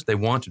like cars. They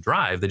want to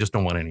drive. They just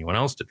don't want anyone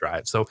else to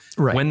drive. So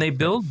when they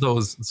build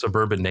those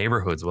suburban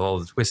neighborhoods with all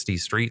the twisty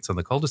streets and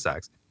the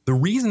cul-de-sacs, the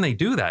reason they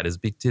do that is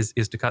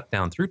to cut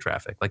down through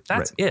traffic. Like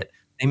that's it.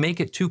 They make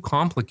it too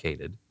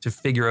complicated to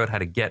figure out how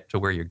to get to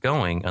where you're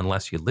going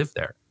unless you live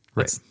there.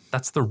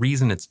 That's the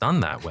reason it's done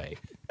that way.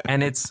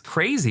 And it's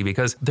crazy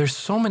because there's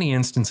so many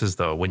instances,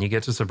 though, when you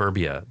get to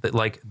suburbia that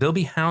like there'll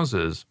be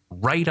houses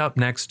right up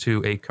next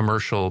to a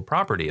commercial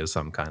property of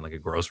some kind, like a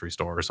grocery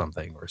store or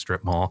something or a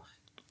strip mall.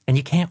 And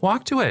you can't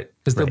walk to it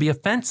because there'll be a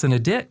fence and a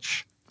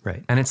ditch.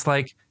 And it's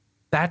like,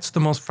 that's the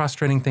most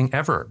frustrating thing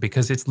ever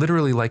because it's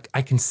literally like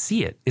I can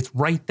see it. It's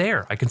right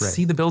there. I can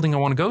see the building I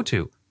want to go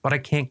to, but I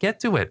can't get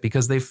to it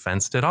because they've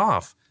fenced it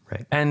off.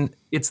 And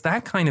it's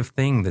that kind of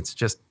thing that's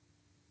just,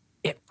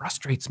 it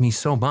frustrates me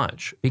so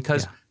much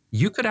because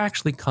you could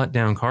actually cut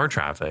down car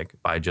traffic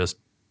by just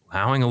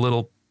allowing a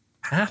little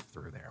path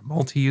through there,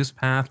 multi-use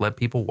path, let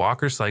people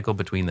walk or cycle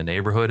between the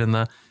neighborhood and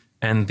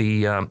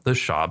the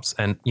shops.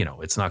 And, you know,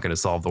 it's not going to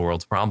solve the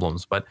world's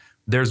problems, but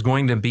there's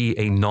going to be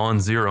a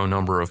non-zero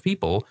number of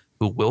people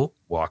who will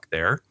walk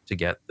there to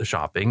get the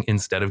shopping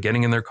instead of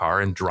getting in their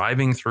car and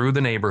driving through the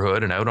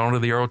neighborhood and out onto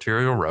the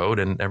arterial road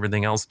and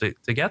everything else to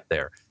get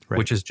there,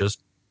 which is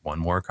just one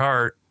more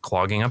car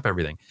clogging up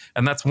everything.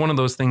 And that's one of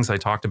those things I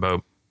talked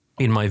about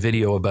in my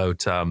video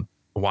about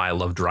why I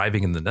love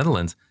driving in the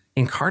Netherlands.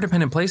 In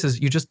car-dependent places,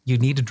 you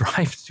need to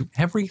drive to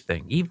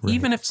everything.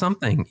 Even if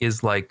something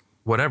is like,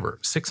 whatever,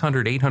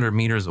 600, 800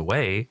 meters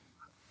away,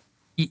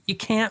 you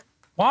can't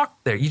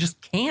walk there. You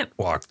just can't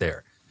walk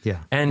there.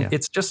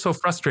 It's just so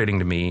frustrating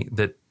to me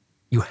that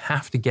you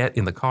have to get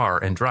in the car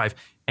and drive.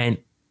 And,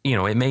 you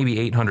know, it may be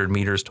 800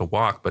 meters to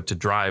walk, but to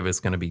drive is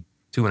going to be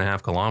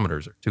 2.5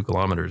 kilometers or 2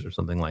 kilometers or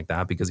something like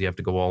that because you have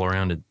to go all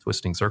around in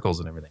twisting circles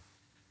and everything.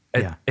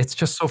 It's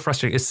just so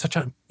frustrating. It's such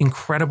an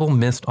incredible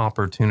missed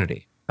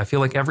opportunity. I feel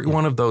like every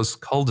one of those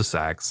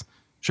cul-de-sacs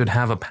should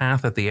have a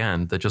path at the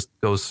end that just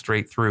goes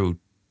straight through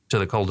to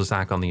the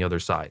cul-de-sac on the other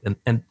side.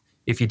 And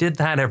if you did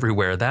that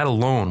everywhere, that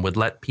alone would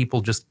let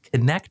people just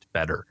connect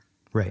better.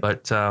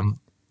 But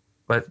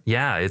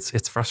yeah,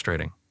 it's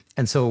frustrating.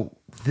 And so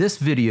this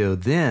video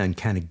then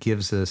kind of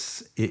gives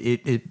us,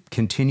 it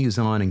continues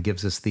on and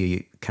gives us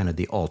the kind of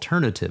the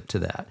alternative to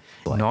that.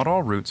 Not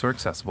all routes are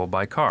accessible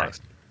by car.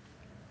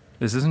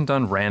 This isn't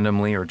done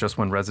randomly or just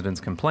when residents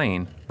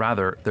complain.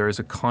 Rather, there is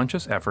a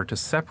conscious effort to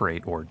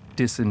separate or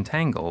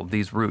disentangle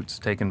these routes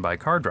taken by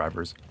car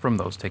drivers from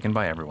those taken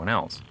by everyone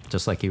else.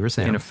 Just like you were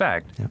saying. In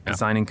effect,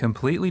 designing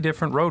completely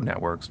different road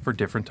networks for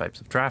different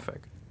types of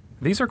traffic.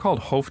 These are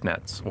called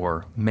hoofdnets,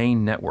 or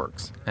main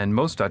networks, and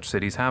most Dutch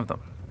cities have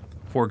them.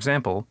 For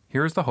example,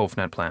 here is the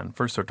hoofdnet plan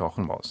for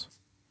 's-Hertogenbosch.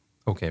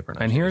 Okay,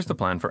 And here's the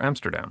plan for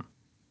Amsterdam.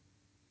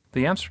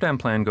 The Amsterdam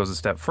plan goes a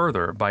step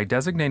further by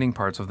designating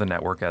parts of the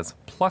network as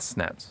plus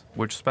nets,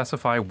 which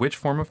specify which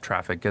form of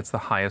traffic gets the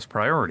highest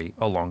priority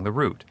along the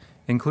route,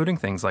 including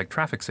things like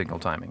traffic signal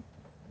timing.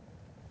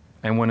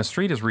 And when a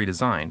street is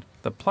redesigned,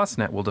 the plus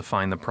net will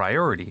define the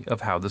priority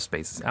of how the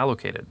space is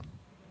allocated.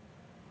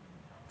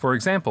 For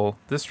example,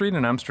 this street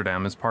in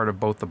Amsterdam is part of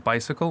both the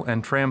bicycle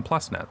and tram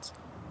plus nets,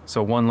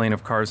 so one lane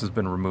of cars has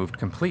been removed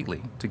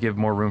completely to give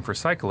more room for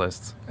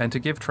cyclists and to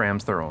give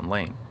trams their own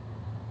lane.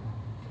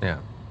 Yeah.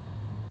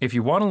 If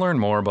you want to learn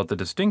more about the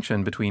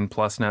distinction between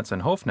plus nets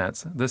and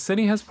hoofdnets, the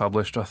city has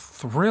published a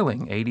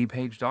thrilling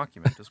 80-page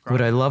document describing.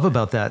 What I love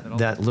about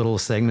that little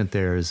segment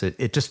there is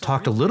it just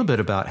talked a little bit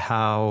about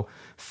how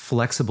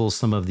flexible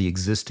some of the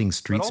existing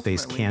street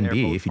space can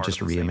be if you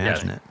just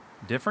reimagine it.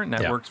 Different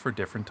networks for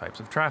different types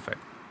of traffic.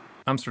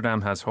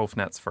 Amsterdam has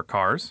hoofdnets for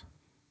cars,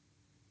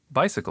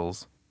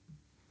 bicycles,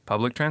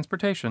 public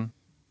transportation,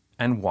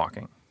 and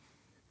walking.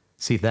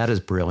 See, that is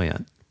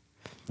brilliant.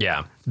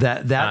 Yeah.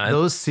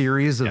 Those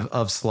series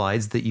of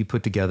slides that you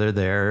put together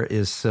there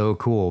is so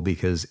cool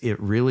because it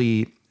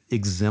really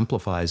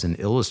exemplifies and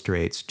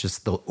illustrates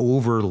just the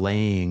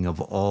overlaying of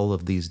all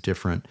of these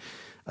different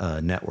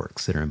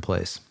networks that are in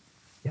place.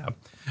 Yeah.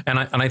 And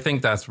I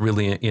think that's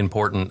really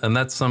important. And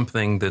that's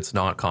something that's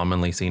not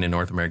commonly seen in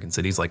North American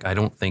cities. Like, I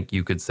don't think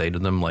you could say to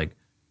them, like,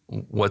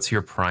 what's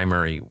your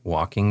primary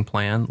walking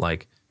plan?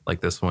 Like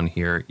this one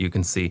here, you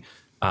can see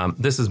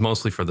this is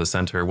mostly for the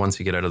center. Once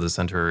you get out of the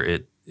center,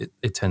 it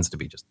tends to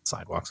be just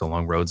sidewalks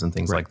along roads and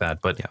things like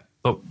that. But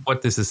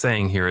what this is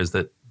saying here is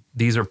that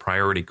these are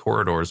priority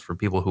corridors for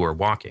people who are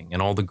walking,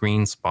 and all the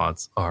green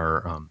spots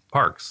are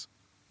parks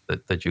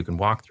that you can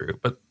walk through.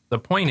 But the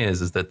point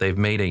is that they've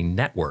made a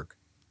network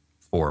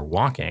for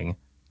walking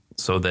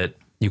so that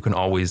you can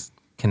always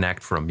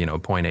connect from,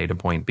 point A to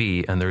point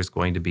B, and there's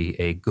going to be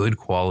a good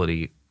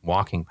quality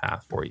walking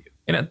path for you.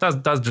 And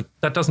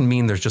that doesn't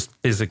mean there's just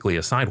physically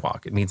a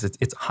sidewalk. It means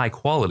it's a high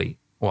quality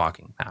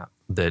walking path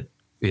that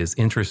is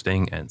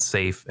interesting and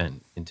safe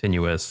and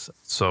continuous.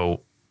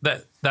 So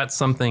that's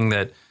something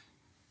that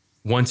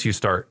once you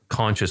start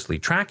consciously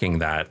tracking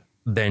that,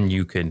 then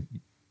you can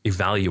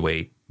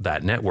evaluate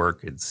that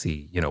network and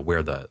see,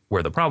 where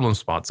the problem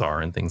spots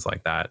are and things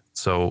like that.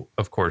 So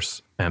of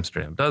course,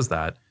 Amsterdam does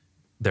that.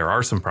 There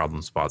are some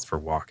problem spots for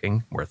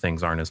walking where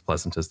things aren't as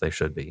pleasant as they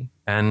should be.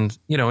 And,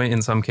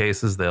 in some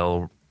cases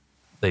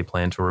they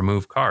plan to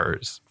remove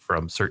cars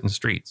from certain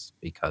streets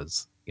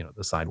because,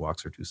 the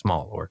sidewalks are too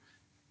small,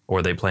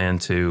 or they plan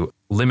to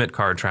limit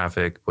car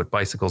traffic, put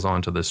bicycles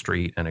onto the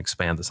street and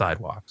expand the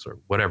sidewalks or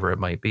whatever it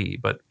might be.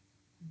 But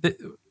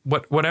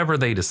whatever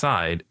they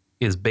decide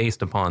is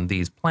based upon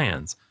these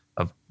plans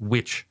of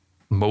which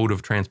mode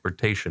of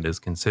transportation is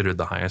considered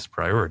the highest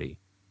priority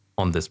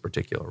on this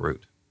particular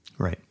route.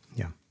 Right.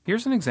 Yeah.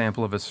 Here's an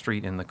example of a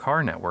street in the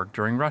car network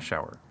during rush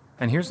hour.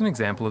 And here's an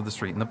example of the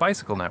street in the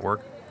bicycle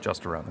network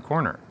just around the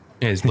corner.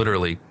 It's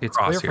literally It's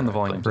clear from the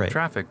volumes of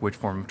traffic which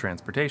form of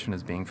transportation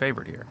is being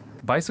favored here.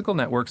 Bicycle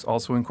networks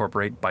also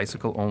incorporate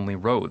bicycle-only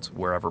roads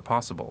wherever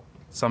possible,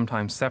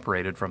 sometimes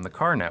separated from the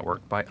car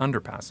network by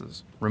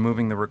underpasses,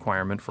 removing the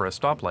requirement for a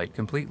stoplight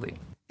completely.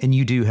 And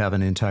you do have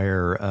an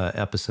entire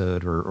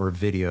episode or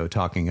video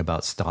talking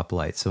about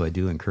stoplights, so I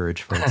do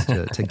encourage folks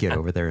to get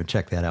over there and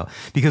check that out.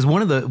 Because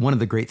one of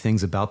the great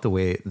things about the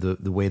way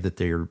that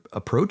they're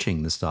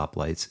approaching the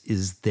stoplights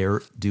is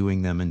they're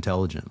doing them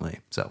intelligently.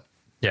 So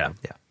yeah.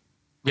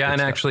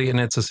 And actually, and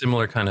it's a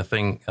similar kind of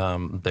thing.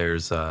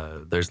 There's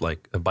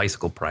like a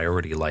bicycle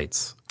priority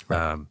lights,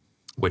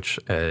 which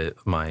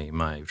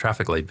my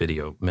traffic light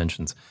video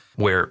mentions,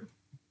 where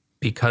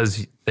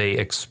because they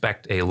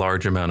expect a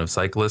large amount of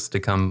cyclists to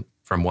come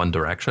from one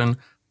direction,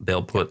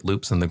 they'll put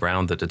loops in the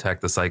ground that detect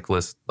the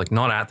cyclists, like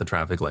not at the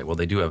traffic light. Well,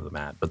 they do have them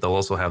at, but they'll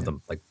also have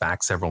them like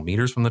back several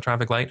meters from the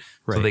traffic light.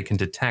 So they can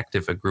detect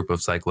if a group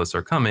of cyclists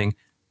are coming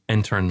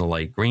and turn the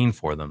light green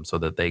for them so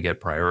that they get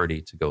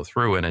priority to go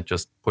through, and it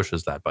just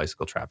pushes that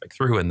bicycle traffic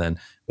through. And then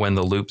when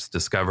the loops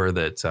discover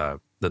that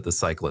the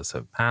cyclists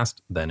have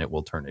passed, then it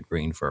will turn it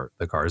green for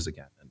the cars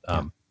again.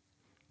 And,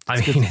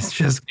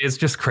 it's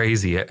just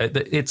crazy.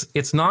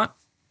 It's not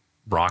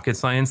rocket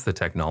science, the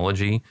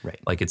technology. Right.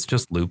 Like, it's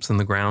just loops in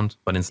the ground,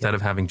 but instead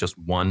of having just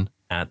one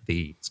at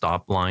the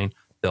stop line,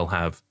 they'll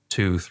have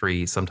 2,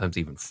 3, sometimes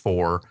even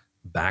 4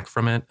 back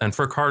from it, and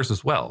for cars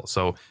as well.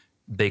 So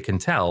they can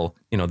tell,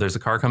 there's a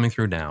car coming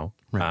through now,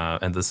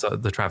 and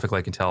the traffic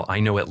light can tell, I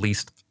know at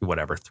least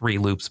 3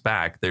 loops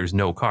back, there's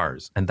no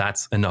cars. And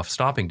that's enough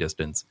stopping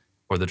distance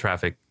for the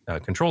traffic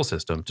control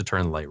system to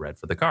turn the light red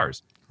for the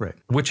cars. Right.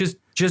 Which is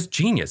just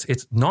genius.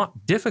 It's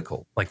not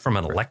difficult. Like, from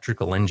an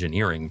electrical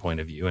engineering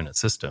point of view in a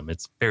system,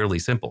 it's fairly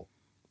simple.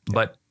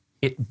 but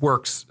it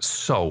works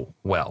so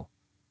well.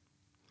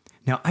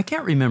 Now, I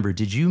can't remember.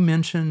 Did you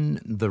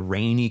mention the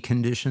rainy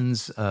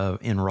conditions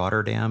in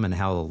Rotterdam and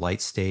how the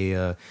lights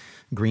stay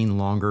green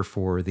longer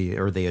or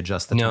they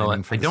adjust the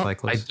timing for the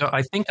cyclists?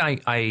 I think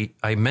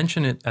I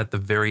mentioned it at the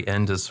very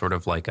end as sort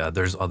of like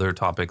there's other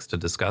topics to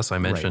discuss. I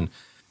mentioned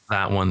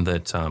that one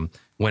that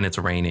when it's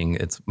raining,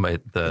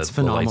 the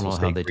lights will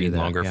stay green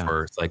longer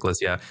for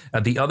cyclists. Yeah.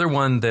 The other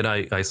one that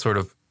I sort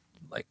of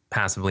like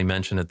passively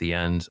mentioned at the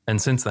end,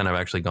 and since then I've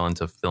actually gone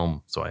to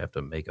film, so I have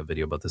to make a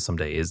video about this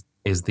someday,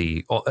 is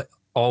the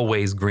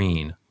always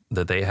green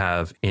that they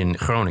have in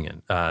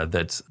Groningen.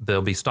 That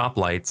there'll be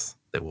stoplights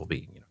that will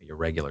be your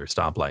regular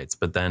stoplights,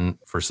 but then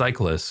for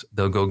cyclists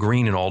they'll go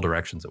green in all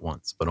directions at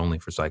once, but only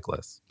for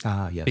cyclists.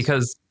 Yes.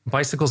 Because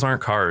bicycles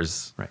aren't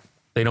cars. Right.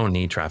 They don't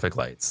need traffic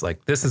lights.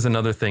 Like this is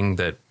another thing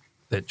that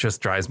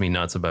just drives me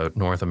nuts about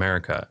North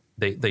America.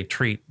 They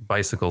treat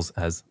bicycles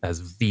as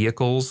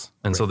vehicles,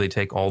 and so they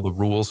take all the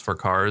rules for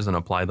cars and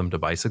apply them to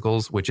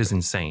bicycles, which is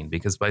insane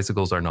because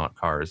bicycles are not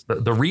cars.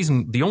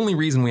 The only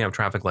reason we have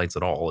traffic lights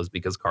at all is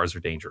because cars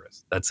are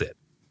dangerous. That's it.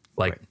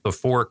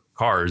 Before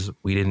cars,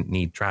 we didn't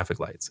need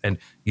traffic lights, and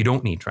you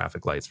don't need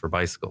traffic lights for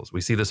bicycles.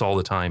 We see this all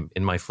the time.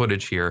 In my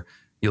footage here,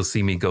 you'll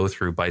see me go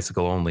through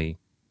bicycle-only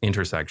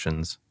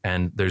intersections,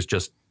 and there's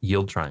just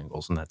yield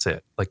triangles, and that's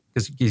it.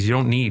 Because you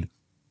don't need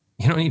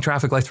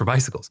traffic lights for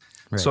bicycles.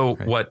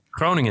 What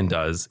Groningen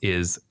does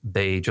is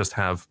they just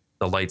have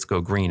the lights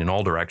go green in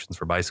all directions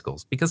for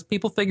bicycles because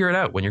people figure it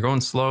out. When you're going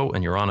slow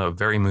and you're on a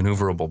very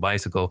maneuverable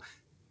bicycle,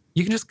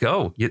 you can just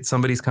go.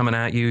 Somebody's coming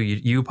at you.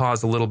 You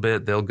pause a little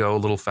bit, they'll go a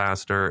little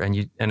faster,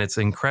 and it's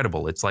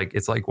incredible. It's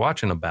like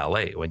watching a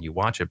ballet when you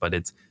watch it, but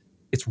it's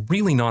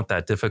really not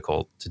that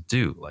difficult to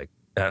do. Like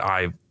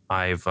I've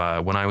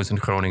when I was in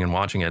Groningen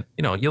watching it,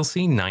 you'll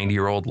see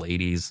 90-year-old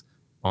ladies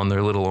on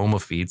their little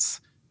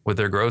Oma-fiets with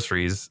their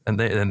groceries, and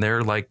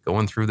they're like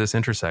going through this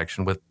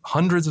intersection with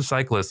hundreds of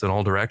cyclists in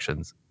all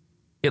directions.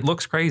 It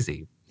looks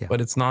crazy,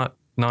 but it's not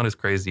as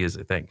crazy as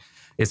I think.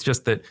 It's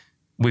just that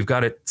we've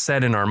got it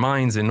set in our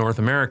minds in North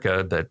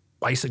America that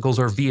bicycles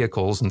are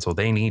vehicles, and so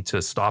they need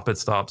to stop at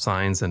stop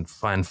signs and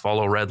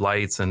follow red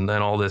lights, and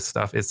then all this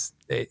stuff.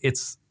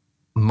 It's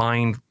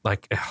mind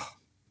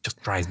just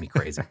drives me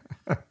crazy.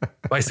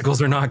 Bicycles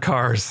are not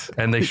cars,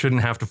 and they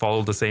shouldn't have to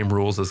follow the same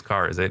rules as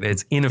cars.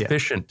 It's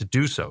inefficient to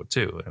do so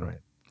too.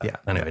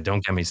 Anyway,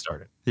 don't get me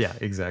started. Yeah,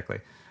 exactly.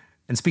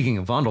 And speaking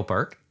of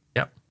Vondelpark.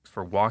 Yep.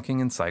 For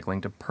walking and cycling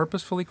to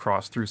purposefully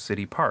cross through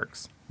city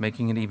parks,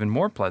 making it even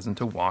more pleasant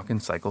to walk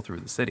and cycle through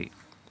the city.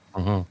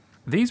 Mm-hmm.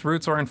 These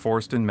routes are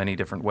enforced in many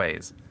different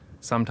ways.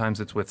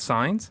 Sometimes it's with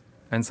signs,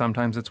 and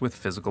sometimes it's with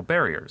physical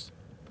barriers.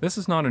 This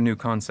is not a new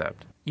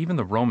concept. Even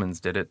the Romans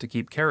did it to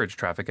keep carriage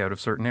traffic out of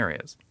certain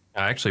areas.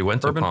 I actually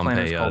went to Urban Pompeii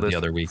planners call this the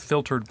other week.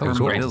 Filtered It was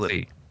great to permeability.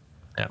 see.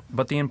 Yeah.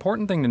 But the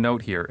important thing to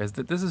note here is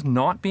that this is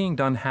not being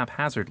done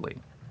haphazardly.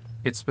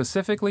 It's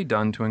specifically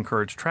done to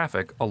encourage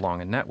traffic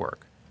along a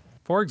network.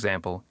 For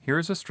example, here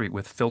is a street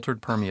with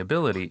filtered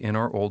permeability in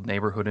our old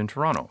neighborhood in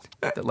Toronto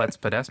that lets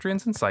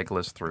pedestrians and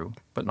cyclists through,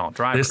 but not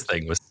drivers. This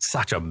thing was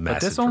such a mess.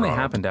 But this only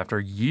happened after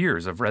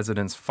years of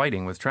residents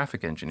fighting with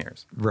traffic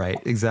engineers. Right,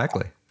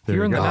 exactly.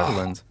 Here in the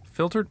Netherlands,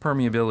 filtered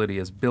permeability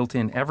is built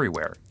in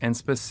everywhere and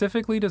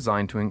specifically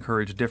designed to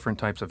encourage different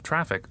types of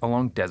traffic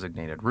along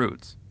designated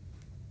routes.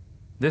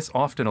 This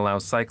often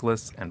allows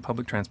cyclists and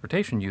public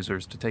transportation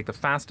users to take the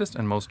fastest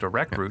and most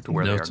direct route to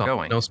where they are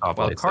going,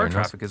 while car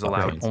traffic is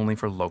allowed only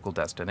for local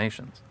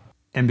destinations.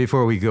 And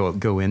before we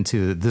go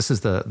into this,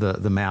 is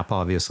the map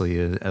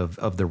obviously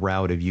of the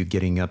route of you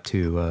getting up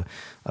to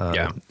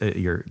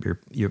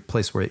your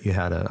place where you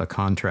had a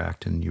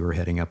contract and you were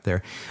heading up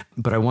there.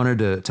 But I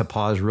wanted to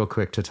pause real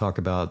quick to talk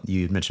about,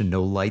 you mentioned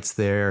no lights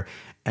there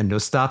and no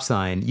stop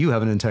sign. You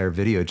have an entire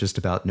video just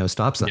about no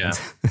stop signs.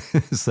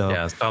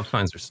 Yeah. Stop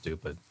signs are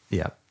stupid.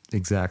 Yeah,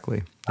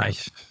 exactly.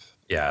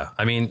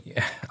 I mean,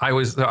 I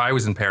was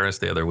in Paris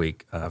the other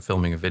week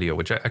filming a video,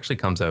 which actually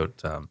comes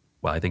out.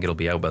 Well, I think it'll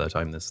be out by the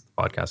time this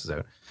podcast is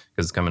out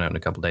because it's coming out in a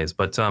couple of days.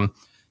 But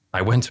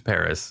I went to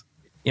Paris.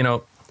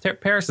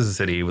 Paris is a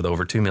city with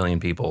over 2 million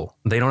people.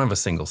 They don't have a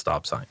single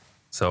stop sign.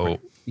 So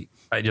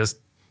I just,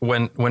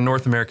 when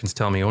North Americans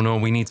tell me, oh no,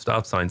 we need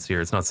stop signs here,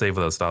 it's not safe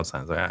without stop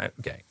signs.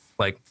 Okay.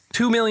 Like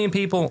 2 million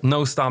people,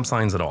 no stop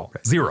signs at all.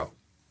 Right. Zero.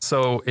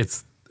 So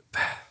it's,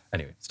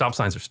 anyway, stop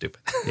signs are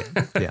stupid.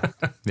 Yeah.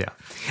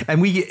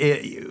 And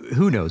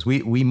who knows?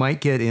 We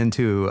might get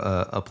into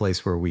a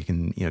place where we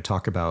can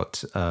talk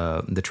about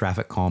the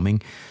traffic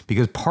calming,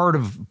 because part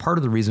of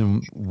the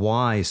reason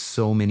why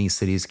so many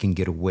cities can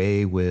get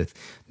away with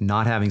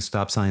not having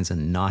stop signs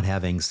and not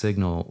having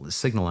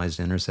signalized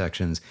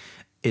intersections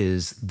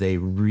is they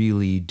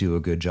really do a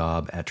good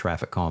job at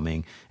traffic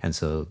calming, and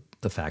so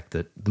the fact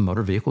that the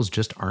motor vehicles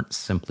just aren't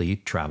simply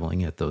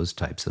traveling at those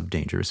types of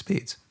dangerous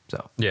speeds.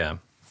 So yeah.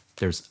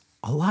 There's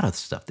a lot of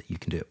stuff that you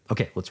can do.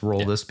 Okay, let's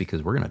roll this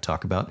because we're going to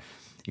talk about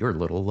your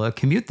little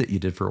commute that you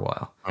did for a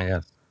while. Oh, yeah.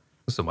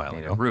 Just a while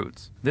ago.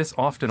 Routes. This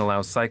often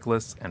allows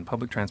cyclists and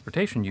public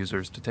transportation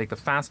users to take the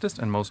fastest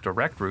and most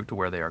direct route to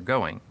where they are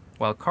going,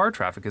 while car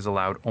traffic is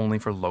allowed only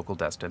for local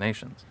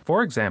destinations.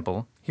 For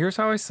example, here's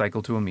how I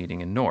cycle to a meeting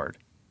in Nord,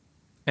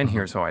 and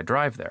here's how I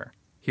drive there.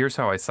 Here's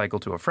how I cycle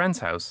to a friend's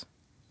house,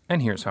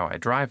 and here's how I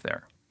drive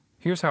there.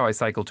 Here's how I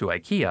cycle to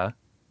IKEA,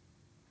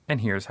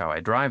 and here's how I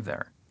drive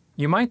there.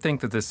 You might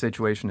think that this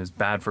situation is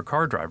bad for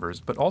car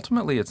drivers, but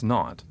ultimately it's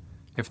not.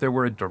 If there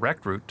were a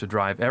direct route to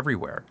drive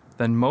everywhere,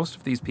 then most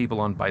of these people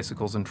on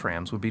bicycles and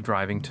trams would be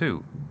driving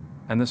too,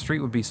 and the street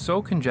would be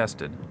so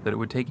congested that it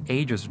would take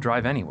ages to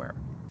drive anywhere.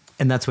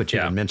 And that's what you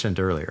had mentioned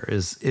earlier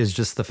is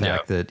just the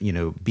fact that, you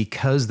know,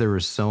 because there were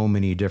so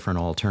many different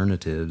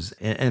alternatives,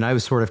 and I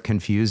was sort of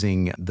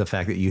confusing the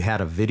fact that you had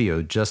a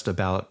video just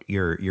about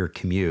your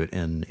commute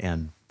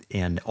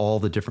and all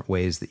the different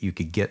ways that you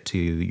could get to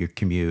your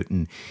commute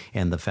and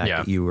the fact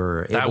that you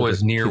were able that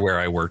was to, near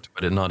where I worked,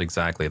 but not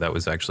exactly. That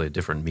was actually a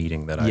different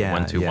meeting that I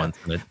went to once.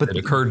 And it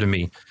occurred to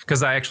me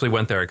because I actually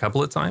went there a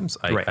couple of times.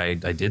 I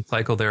did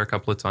cycle there a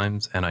couple of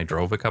times, and I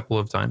drove a couple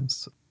of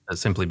times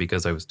simply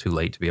because I was too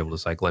late to be able to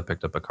cycle. I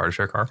picked up a car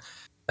share car.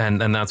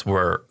 And that's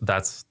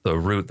the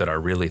route that I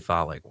really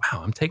thought, like,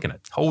 wow, I'm taking a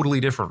totally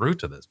different route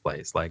to this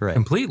place, like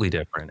completely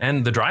different.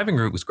 And the driving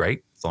route was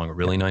great. It's along a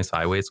really nice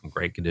highway, some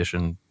great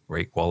condition,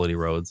 great quality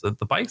roads.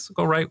 The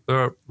bicycle route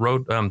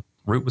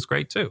was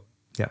great too.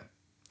 Yeah.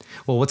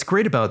 Well, what's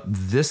great about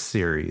this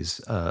series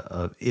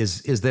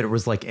is that it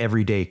was like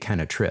everyday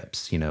kind of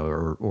trips, you know,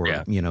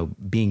 or you know,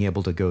 being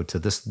able to go to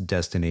this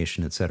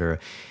destination, et cetera.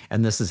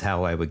 And this is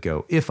how I would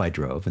go if I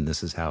drove, and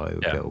this is how I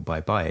would go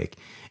by bike.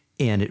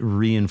 And it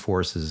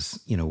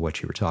reinforces, you know,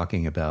 what you were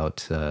talking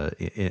about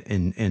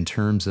in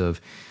terms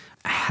of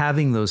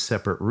having those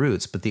separate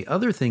routes. But the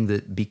other thing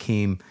that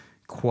became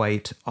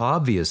quite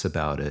obvious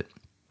about it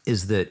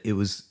is that it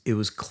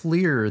was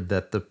clear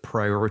that the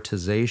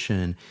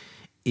prioritization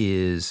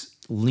is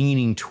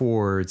leaning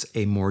towards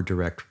a more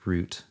direct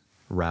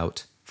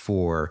route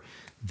for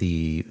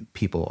the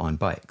people on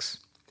bikes.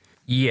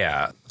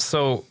 Yeah.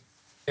 So,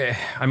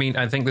 I mean,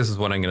 I think this is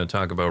what I'm going to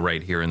talk about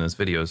right here in this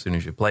video as soon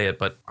as you play it.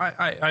 But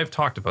I've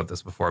talked about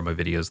this before in my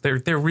videos.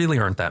 There really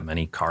aren't that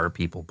many car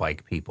people,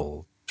 bike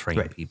people,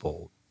 train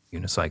people,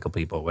 unicycle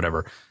people,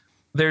 whatever.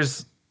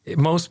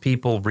 Most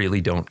people really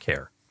don't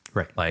care.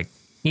 Right. Like,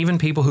 even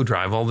people who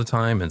drive all the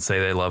time and say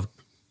they love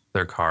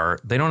their car,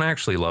 they don't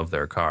actually love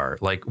their car.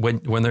 Like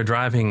when they're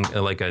driving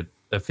like a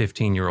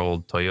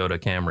 15-year-old Toyota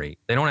Camry,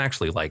 they don't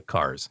actually like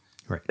cars.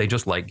 Right. They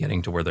just like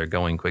getting to where they're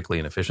going quickly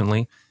and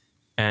efficiently.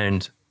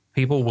 And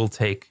people will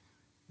take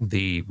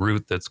the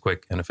route that's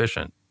quick and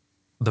efficient.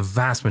 The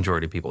vast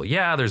majority of people,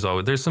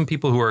 there's some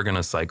people who are going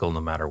to cycle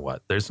no matter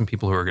what. There's some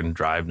people who are going to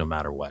drive no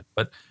matter what.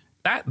 But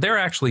they're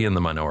actually in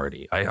the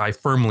minority. I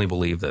firmly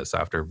believe this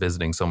after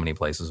visiting so many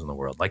places in the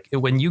world. Like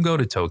when you go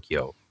to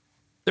Tokyo,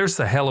 there's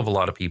a hell of a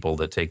lot of people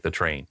that take the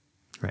train.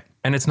 Right.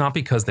 And it's not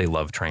because they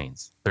love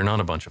trains. They're not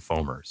a bunch of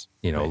foamers.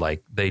 You know,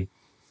 like they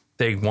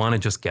want to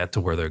just get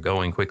to where they're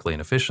going quickly and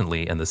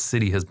efficiently. And the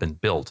city has been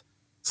built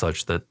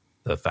such that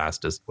the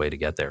fastest way to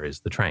get there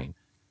is the train.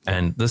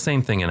 And the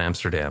same thing in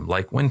Amsterdam.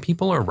 Like when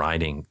people are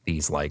riding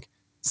these like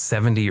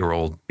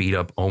 70-year-old beat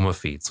up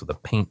Omafeets with the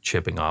paint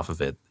chipping off of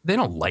it, they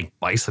don't like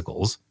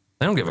bicycles.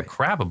 They don't give a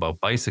crap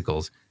about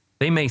bicycles.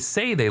 They may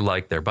say they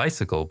like their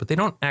bicycle, but they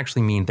don't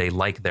actually mean they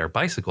like their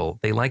bicycle.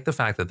 They like the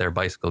fact that their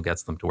bicycle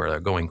gets them to where they're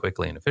going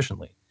quickly and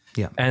efficiently.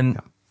 Yeah. And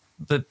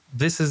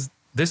this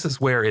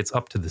is where it's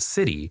up to the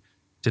city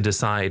to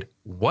decide,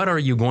 what are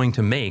you going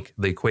to make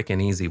the quick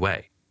and easy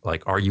way?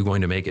 Like, are you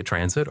going to make it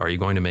transit? Are you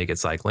going to make it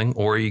cycling?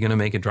 Or are you going to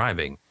make it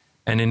driving?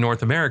 And in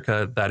North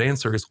America, that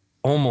answer is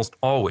almost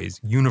always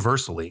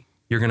universally,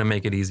 you're going to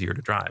make it easier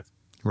to drive.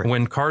 Right.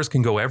 When cars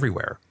can go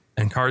everywhere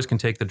and cars can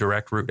take the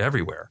direct route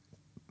everywhere,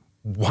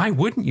 why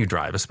wouldn't you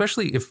drive?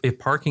 Especially if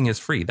parking is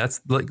free.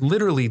 That's like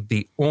literally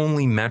the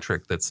only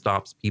metric that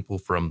stops people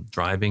from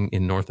driving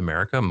in North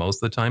America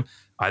most of the time.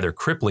 Either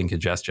crippling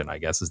congestion, I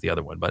guess, is the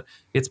other one, but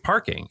it's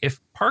parking. If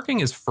parking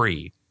is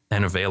free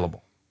and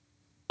available,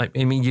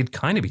 I mean, you'd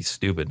kind of be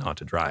stupid not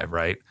to drive,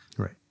 right?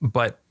 Right.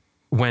 But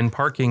when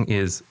parking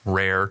is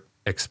rare,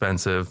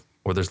 expensive,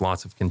 or there's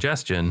lots of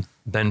congestion,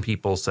 then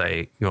people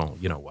say, you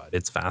know what,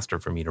 it's faster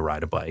for me to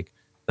ride a bike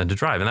than to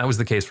drive. And that was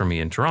the case for me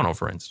in Toronto,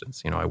 for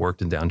instance. You know, I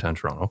worked in downtown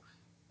Toronto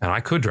and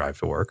I could drive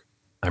to work.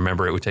 I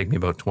remember it would take me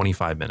about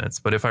 25 minutes,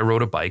 but if I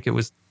rode a bike, it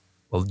was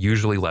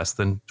usually less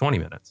than 20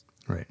 minutes.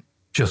 Right.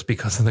 Just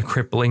because of the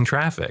crippling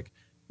traffic.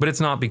 But it's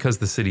not because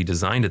the city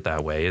designed it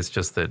that way. It's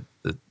just that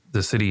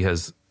the city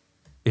has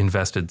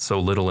invested so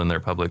little in their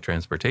public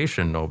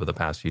transportation over the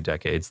past few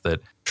decades that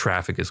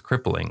traffic is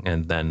crippling,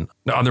 and then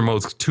other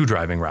modes to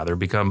driving rather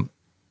become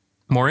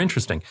more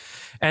interesting.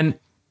 And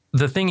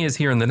the thing is,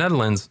 here in the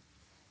Netherlands,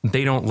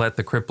 they don't let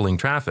the crippling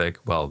traffic,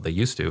 well, they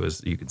used to,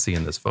 as you can see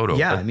in this photo.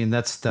 Yeah, I mean,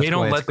 that's they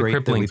don't why let it's the great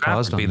crippling that we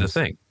paused traffic be on the this.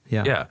 thing.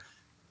 Yeah.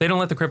 They don't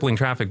let the crippling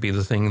traffic be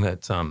the thing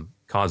that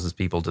causes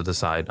people to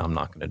decide, I'm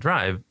not going to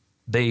drive.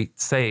 They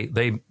say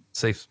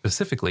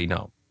specifically,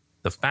 no,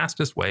 the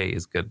fastest way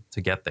is good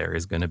to get there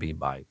is going to be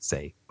by,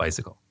 say,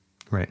 bicycle.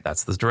 Right.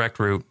 That's the direct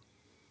route.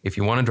 If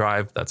you want to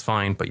drive, that's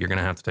fine, but you're going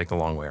to have to take the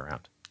long way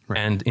around.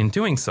 And in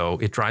doing so,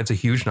 it drives a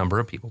huge number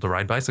of people to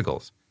ride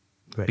bicycles.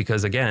 Right.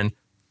 Because again,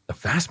 the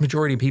vast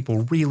majority of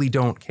people really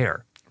don't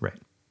care. Right.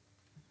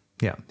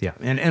 Yeah, yeah.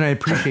 And I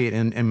appreciate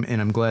and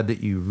I'm glad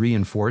that you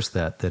reinforced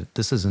that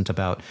this isn't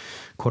about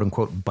quote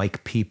unquote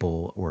bike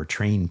people or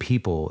train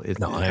people.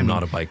 I am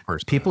not a bike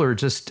person. People are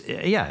just,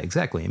 yeah,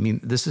 exactly. I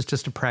mean, this is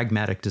just a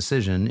pragmatic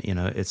decision. You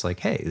know, it's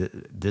like, hey,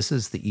 this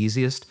is the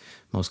easiest,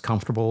 most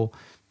comfortable,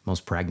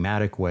 most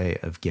pragmatic way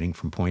of getting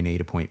from point A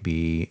to point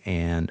B.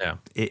 And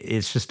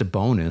it's just a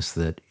bonus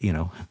that, you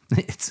know,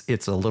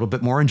 it's a little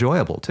bit more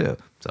enjoyable too.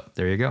 So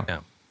there you go. Yeah.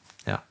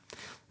 Yeah.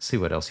 See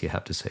what else you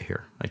have to say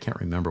here. I can't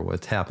remember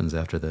what happens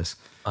after this.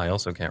 I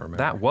also can't remember.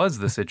 That was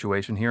the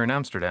situation here in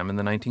Amsterdam in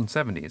the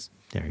 1970s.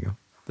 There you go.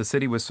 The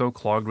city was so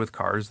clogged with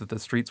cars that the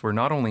streets were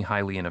not only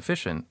highly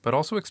inefficient, but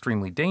also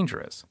extremely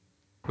dangerous,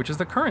 which is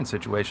the current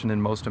situation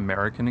in most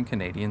American and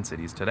Canadian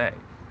cities today.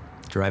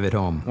 Drive it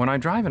home. When I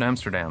drive in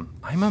Amsterdam,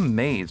 I'm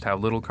amazed how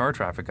little car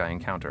traffic I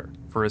encounter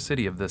for a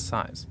city of this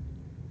size.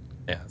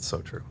 Yeah, it's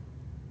so true.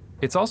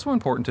 It's also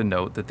important to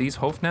note that these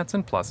Hoofdnets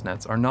and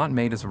Plusnets are not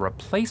made as a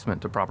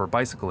replacement to proper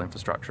bicycle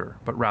infrastructure,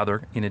 but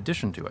rather in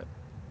addition to it.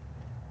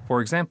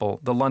 For example,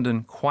 the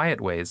London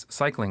Quiet Ways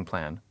cycling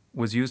plan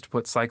was used to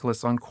put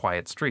cyclists on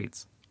quiet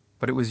streets,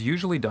 but it was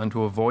usually done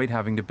to avoid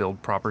having to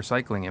build proper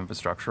cycling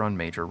infrastructure on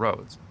major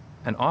roads,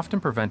 and often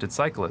prevented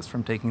cyclists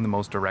from taking the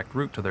most direct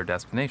route to their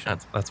destination.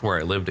 That's where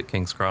I lived at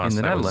King's Cross. In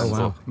the Netherlands,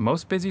 wow.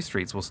 most busy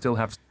streets will still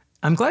have...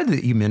 I'm glad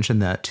that you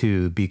mentioned that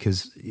too,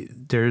 because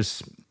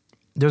there's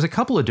a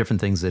couple of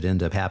different things that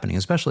end up happening,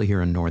 especially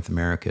here in North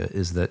America,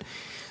 is that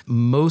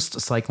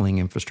most cycling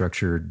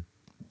infrastructure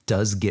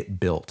does get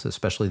built,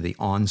 especially the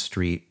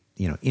on-street,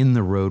 you know, in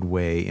the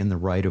roadway, in the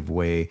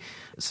right-of-way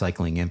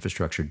cycling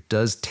infrastructure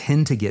does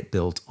tend to get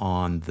built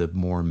on the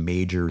more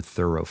major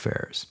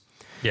thoroughfares.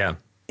 Yeah.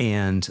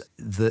 And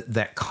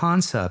that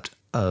concept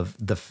of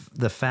the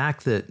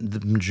fact that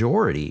the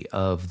majority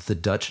of the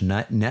Dutch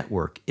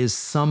network is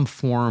some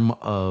form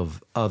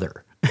of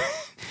other.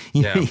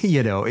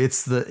 You know,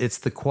 it's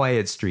the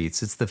quiet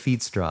streets, it's the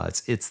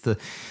Fietsstraat, it's the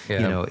you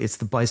know, it's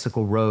the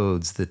bicycle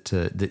roads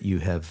that you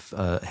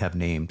have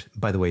named.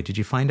 By the way, did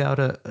you find out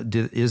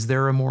is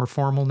there a more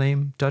formal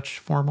name, Dutch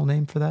formal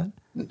name for that?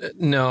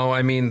 No,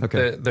 I mean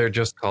they're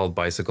just called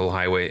bicycle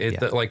highway.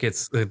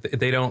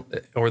 They don't,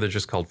 or they're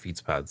just called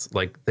fietspads.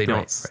 Like they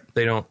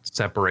don't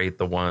separate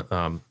the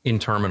one in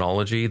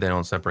terminology. They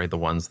don't separate the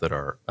ones that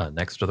are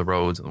next to the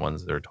roads and the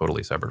ones that are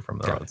totally separate from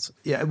the roads.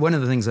 Yeah, one of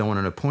the things I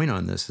wanted to point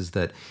on this is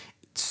that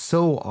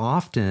so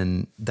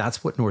often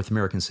that's what North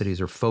American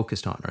cities are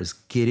focused on, is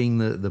getting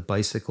the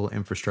bicycle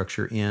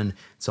infrastructure in.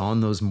 It's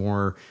on those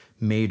more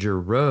major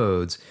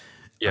roads.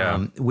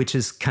 Yeah. Which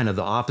is kind of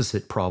the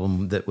opposite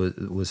problem that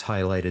was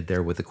highlighted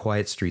there with the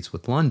quiet streets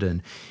with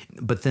London.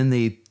 But then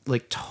they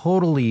like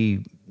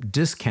totally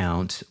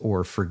discount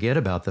or forget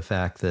about the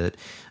fact that,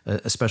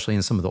 especially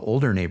in some of the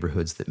older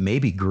neighborhoods that may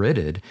be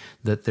gridded,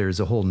 that there's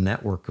a whole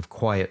network of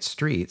quiet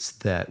streets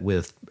that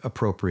with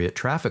appropriate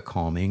traffic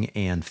calming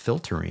and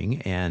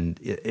filtering and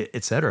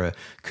et cetera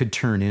could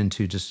turn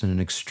into just an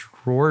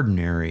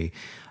extraordinary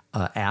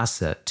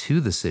asset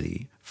to the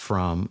city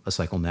from a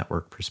cycle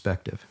network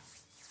perspective.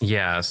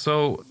 Yeah,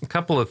 so a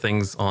couple of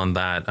things on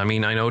that. I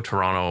mean, I know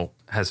Toronto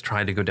has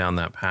tried to go down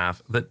that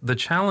path. The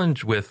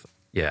challenge with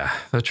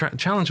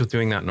challenge with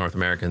doing that in North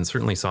America, and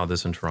certainly saw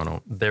this in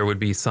Toronto, there would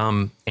be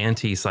some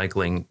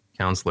anti-cycling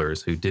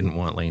councillors who didn't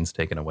want lanes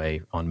taken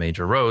away on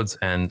major roads,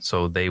 and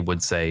so they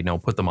would say, no,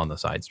 put them on the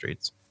side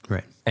streets.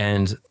 Right.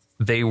 And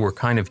they were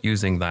kind of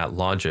using that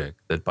logic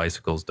that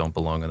bicycles don't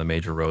belong on the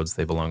major roads,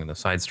 they belong on the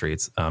side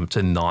streets,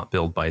 to not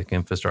build bike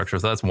infrastructure.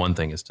 So that's one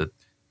thing, is to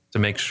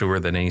make sure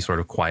that any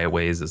sort of quiet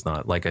ways is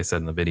not, like I said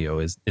in the video,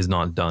 is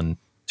not done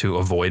to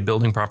avoid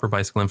building proper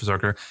bicycle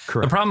infrastructure.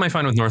 Correct. The problem I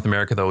find with North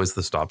America, though, is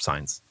the stop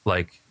signs.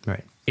 Like,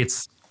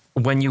 it's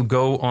when you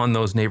go on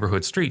those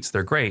neighborhood streets,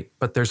 they're great,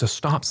 but there's a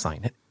stop sign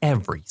at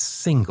every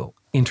single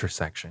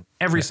intersection,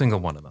 every single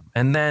one of them.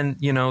 And then,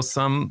 you know,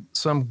 some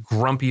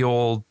grumpy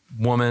old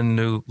woman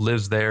who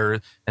lives there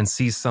and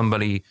sees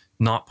somebody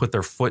not put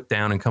their foot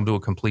down and come to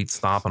a complete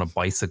stop on a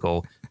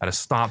bicycle at a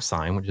stop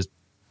sign, which is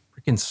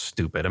freaking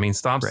stupid. I mean,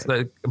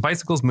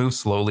 bicycles move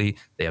slowly.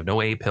 They have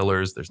no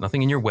A-pillars. There's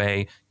nothing in your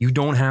way. You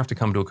don't have to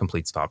come to a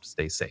complete stop to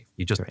stay safe.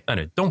 You just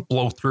don't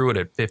blow through it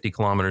at 50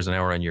 kilometers an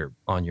hour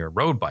on your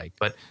road bike.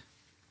 But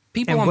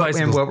people on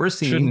bicycles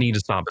shouldn't need to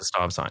stop at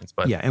stop signs.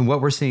 But and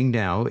what we're seeing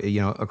now,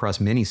 you know,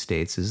 across many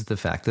states, is the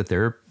fact that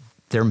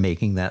they're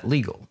making that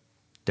legal.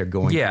 They're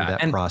going through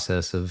that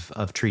process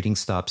of treating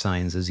stop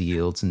signs as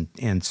yields and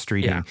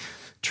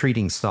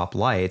treating stop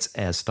lights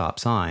as stop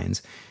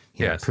signs.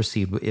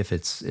 Proceed if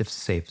it's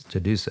safe to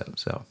do so.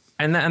 So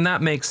and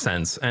that makes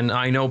sense. And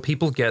I know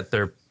people get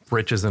their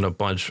britches in a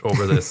bunch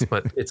over this,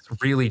 but it's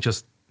really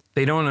just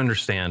they don't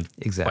understand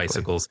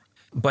bicycles.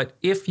 But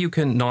if you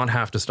can not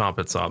have to stop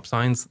at stop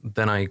signs,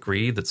 then I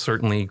agree that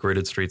certainly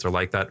gridded streets are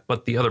like that.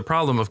 But the other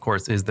problem, of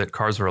course, is that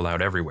cars are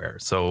allowed everywhere.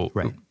 So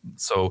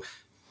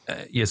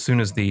as soon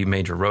as the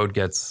major road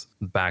gets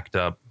backed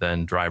up,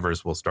 then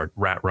drivers will start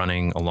rat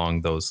running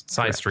along those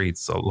side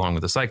streets along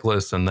with the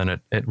cyclists, and then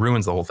it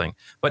ruins the whole thing.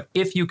 But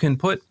if you can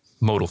put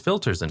modal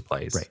filters in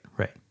place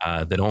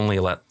that only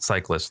let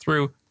cyclists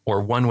through,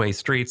 or one-way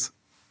streets,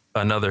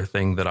 another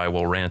thing that I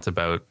will rant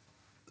about,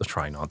 I'll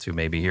try not to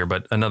maybe here,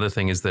 but another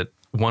thing is that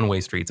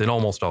one-way streets, in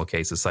almost all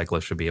cases,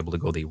 cyclists should be able to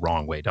go the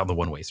wrong way down the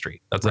one-way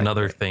street. That's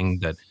another thing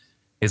that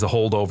is a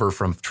holdover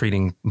from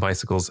treating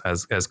bicycles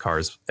as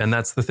cars. And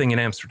that's the thing in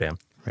Amsterdam.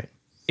 Right.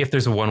 If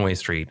there's a one-way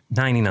street,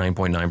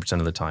 99.9%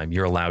 of the time,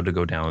 you're allowed to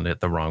go down it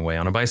the wrong way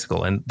on a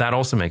bicycle. And that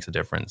also makes a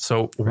difference.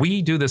 So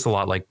we do this a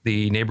lot. Like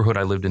the neighborhood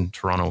I lived in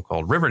Toronto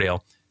called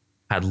Riverdale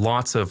had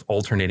lots of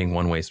alternating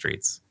one-way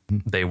streets.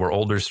 They were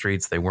older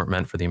streets. They weren't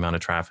meant for the amount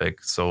of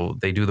traffic. So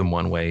they do them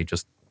one way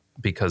just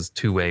because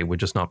two-way would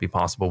just not be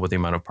possible with the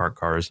amount of parked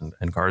cars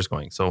and cars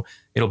going. So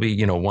it'll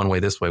be, one way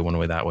this way, one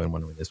way that way, and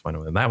one way this way,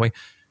 one way that way,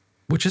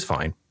 which is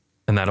fine.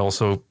 And that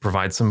also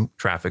provides some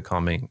traffic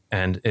calming,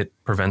 and it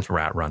prevents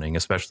rat running,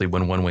 especially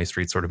when one-way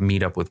streets sort of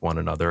meet up with one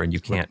another and you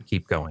can't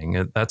keep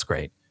going. That's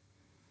great.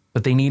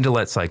 But they need to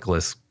let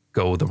cyclists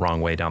go the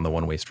wrong way down the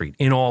one-way street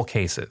in all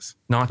cases,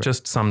 not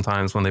just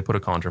sometimes when they put a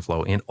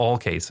contraflow, in all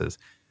cases.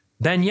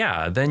 Then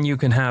you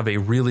can have a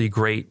really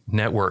great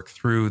network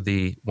through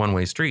the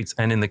one-way streets.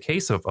 And in the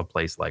case of a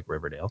place like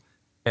Riverdale,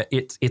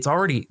 it's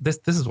already, this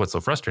is what's so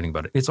frustrating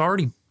about it. It's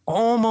already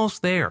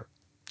almost there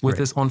with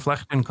this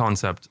onvlechten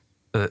concept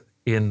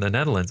in the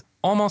Netherlands,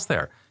 almost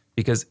there.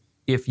 Because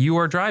if you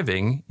are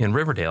driving in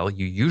Riverdale,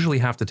 you usually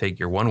have to take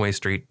your one-way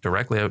street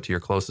directly out to your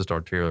closest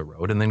arterial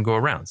road and then go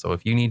around. So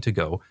if you need to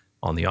go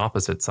on the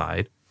opposite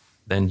side,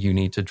 then you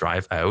need to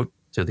drive out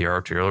to the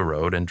arterial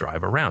road and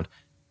drive around.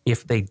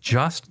 If they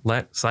just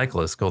let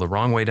cyclists go the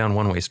wrong way down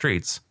one-way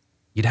streets,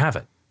 you'd have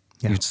it.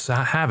 Yeah. You'd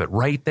have it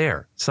right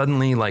there.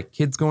 Suddenly, like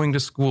kids going to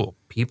school,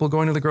 people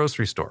going to the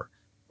grocery store,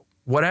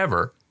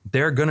 whatever,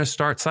 they're going to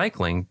start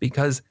cycling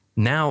because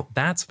now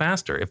that's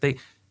faster. If they,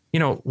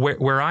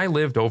 where I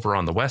lived over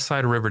on the west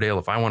side of Riverdale,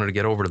 if I wanted to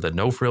get over to the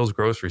No Frills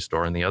grocery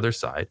store on the other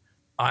side,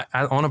 I,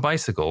 on a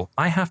bicycle,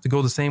 I have to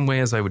go the same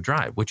way as I would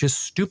drive, which is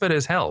stupid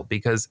as hell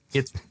because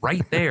it's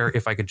right there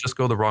if I could just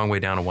go the wrong way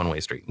down a one-way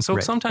street. And so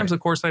sometimes,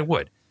 of course, I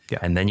would. Yeah.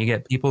 And then you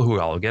get people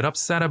who all get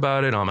upset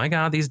about it. Oh my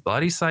God, these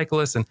bloody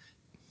cyclists. And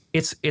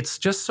it's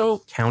just so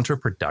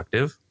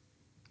counterproductive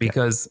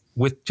because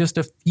with just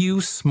a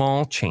few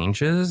small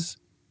changes,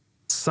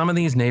 some of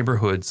these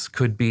neighborhoods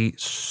could be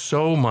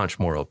so much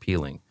more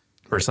appealing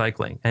for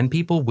cycling. And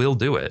people will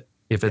do it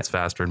if it's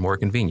faster and more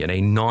convenient. A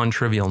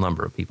non-trivial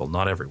number of people,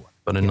 not everyone,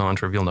 but a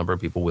non-trivial number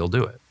of people will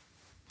do it.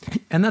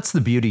 And that's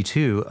the beauty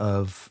too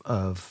of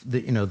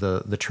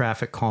the the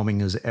traffic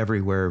calming is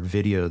everywhere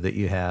video that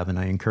you have, and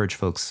I encourage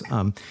folks.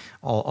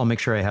 I'll make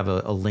sure I have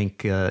a link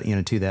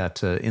to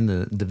that in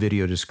the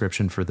video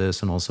description for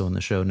this, and also in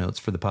the show notes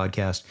for the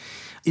podcast.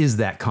 Is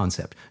that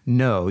concept?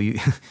 No, you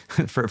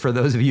for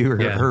those of you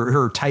who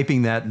are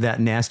typing that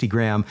nasty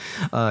gram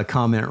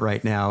comment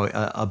right now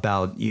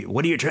about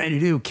what are you trying to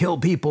do? Kill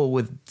people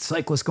with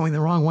cyclists going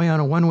the wrong way on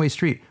a one-way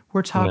street.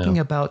 We're talking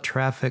about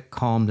traffic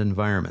calmed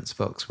environments,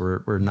 folks.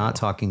 We're not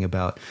talking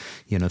about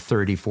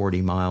 30,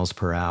 40 miles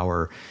per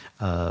hour,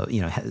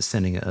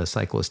 sending a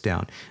cyclist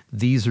down.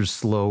 These are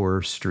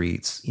slower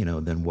streets,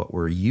 than what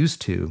we're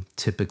used to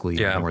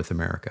typically in North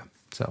America.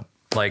 So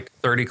like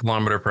 30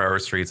 kilometer per hour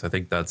streets, I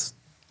think that's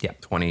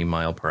 20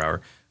 mile per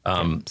hour.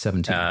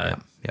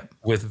 17.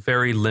 With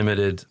very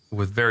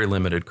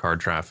limited car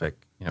traffic,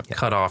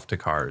 cut off to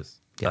cars.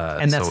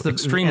 And that's the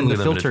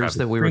filters traffic,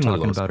 that we were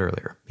talking about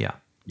earlier.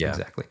 Yeah,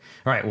 exactly.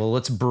 All right, well,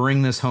 let's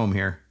bring this home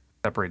here.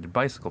 Separated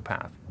bicycle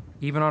path,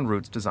 even on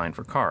routes designed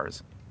for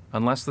cars,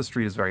 unless the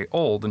street is very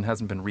old and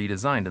hasn't been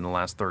redesigned in the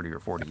last 30 or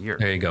 40 years.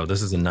 There you go.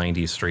 This is a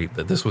 90s street.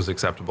 This was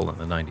acceptable in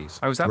the 90s.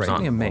 I was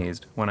absolutely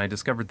amazed when I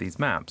discovered these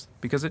maps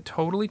because it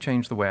totally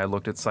changed the way I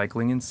looked at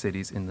cycling in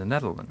cities in the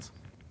Netherlands.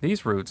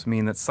 These routes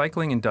mean that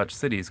cycling in Dutch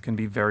cities can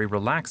be very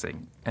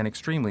relaxing and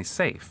extremely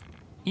safe,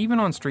 even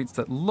on streets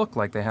that look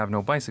like they have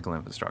no bicycle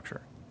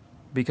infrastructure.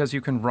 Because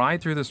you can ride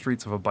through the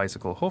streets of a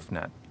bicycle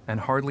hoofnet and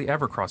hardly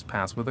ever cross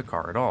paths with a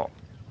car at all.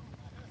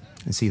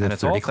 And see that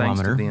 30 kilometer.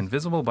 Thanks to the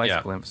invisible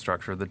bicycle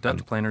infrastructure the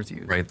Dutch planners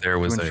use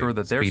to ensure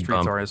that their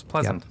streets are as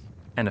pleasant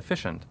and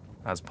efficient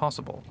as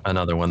possible.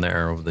 Another one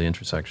there over the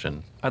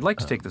intersection. I'd like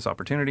to take this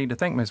opportunity to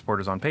thank my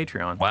supporters on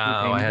Patreon.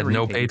 Wow, I had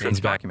no patrons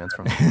documents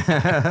from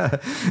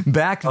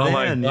back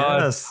then.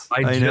 Yes,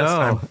 I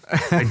know.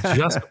 I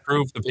just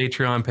approved the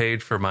Patreon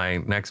page for my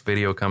next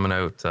video coming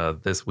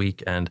out this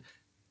week, and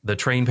the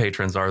train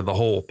patrons are the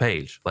whole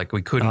page. Like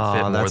we couldn't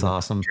fit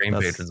more than train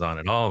patrons on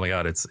it. Oh my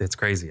God, it's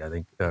crazy. I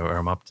think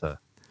I'm up to,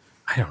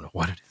 I don't know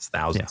what it is,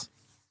 thousands.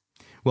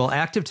 Yeah. Well,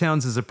 Active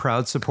Towns is a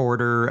proud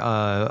supporter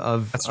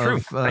of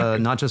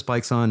not just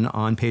Bikes on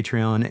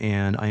Patreon,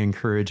 and I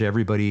encourage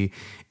everybody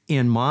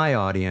in my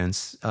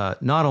audience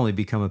not only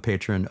become a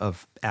patron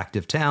of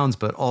Active Towns,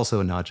 but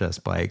also Not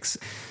Just Bikes.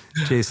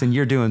 Jason,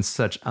 you're doing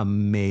such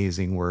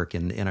amazing work,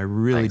 and I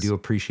really do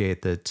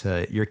appreciate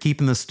that you're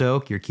keeping the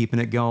stoke, you're keeping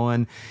it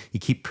going, you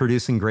keep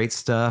producing great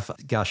stuff.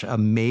 Gosh,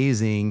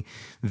 amazing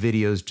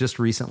videos just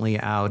recently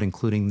out,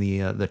 including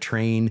the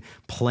train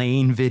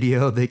plane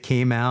video that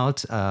came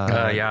out.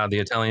 Yeah, the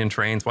Italian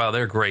trains. Wow,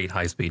 they're great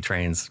high-speed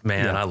trains.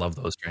 Man, I love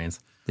those trains.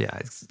 Yeah,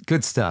 it's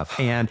good stuff.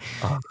 And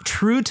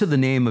true to the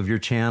name of your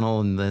channel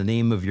and the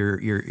name of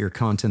your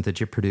content that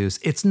you produce,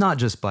 it's Not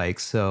Just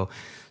Bikes.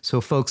 So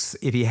folks,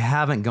 if you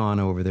haven't gone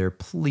over there,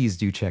 please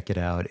do check it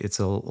out. It's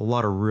a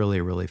lot of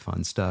really, really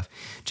fun stuff.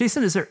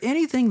 Jason, is there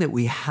anything that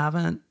we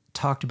haven't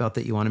talked about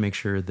that you want to make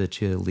sure that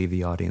you leave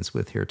the audience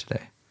with here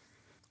today?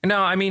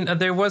 No, I mean,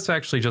 there was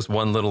actually just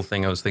one little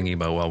thing I was thinking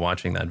about while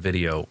watching that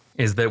video,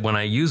 is that when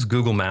I use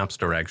Google Maps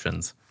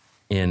directions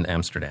in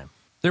Amsterdam,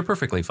 they're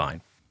perfectly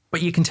fine.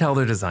 But you can tell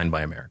they're designed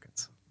by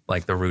Americans,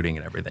 like the routing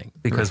and everything,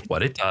 because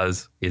what it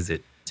does is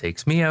it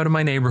takes me out of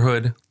my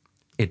neighborhood.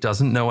 It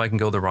doesn't know I can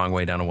go the wrong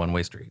way down a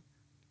one-way street.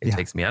 It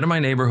takes me out of my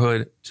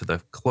neighborhood to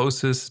the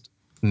closest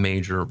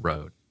major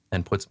road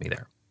and puts me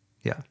there.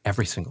 Yeah.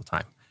 Every single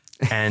time.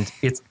 And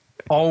it's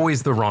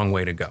always the wrong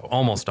way to go.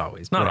 Almost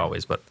always. Not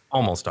always, but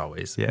almost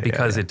always.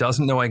 Because it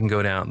doesn't know I can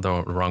go down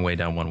the wrong way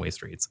down one-way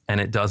streets. And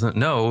it doesn't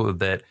know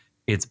that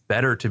it's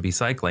better to be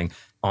cycling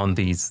on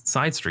these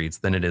side streets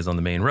than it is on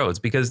the main roads.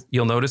 Because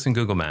you'll notice in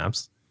Google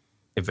Maps,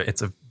 if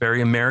it's a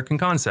very American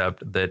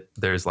concept, that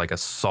there's like a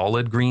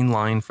solid green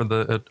line for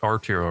the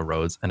arterial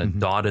roads and a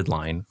dotted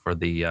line for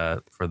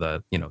the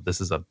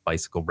this is a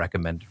bicycle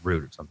recommended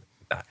route or something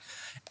like that.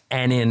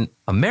 And in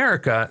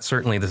America,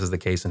 certainly this is the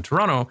case in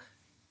Toronto,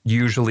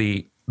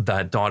 usually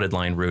that dotted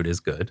line route is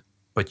good,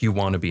 but you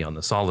want to be on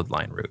the solid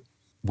line route,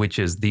 which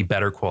is the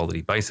better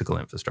quality bicycle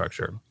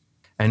infrastructure.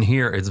 And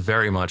here it's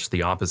very much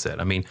the opposite.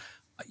 I mean,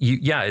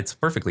 it's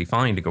perfectly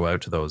fine to go out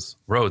to those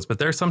roads, but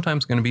they're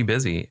sometimes going to be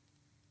busy.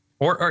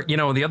 Or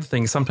the other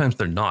thing, sometimes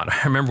they're not.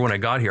 I remember when I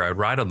got here, I'd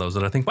ride on those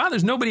and I think, wow,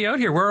 there's nobody out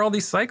here. Where are all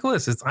these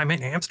cyclists? I'm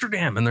in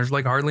Amsterdam and there's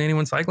like hardly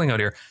anyone cycling out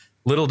here.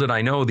 Little did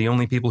I know the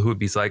only people who would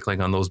be cycling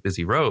on those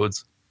busy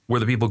roads were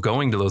the people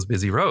going to those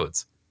busy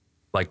roads,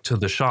 like to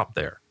the shop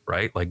there,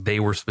 right? Like they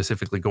were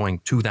specifically going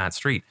to that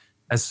street.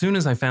 As soon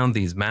as I found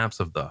these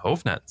maps of the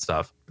Hoofdnet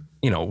stuff,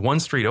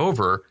 one street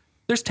over,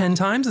 there's 10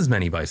 times as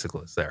many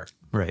bicyclists there.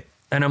 Right.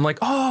 And I'm like,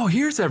 oh,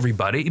 here's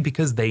everybody,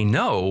 because they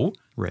know,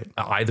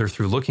 either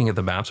through looking at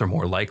the maps or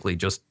more likely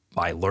just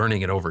by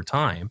learning it over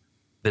time,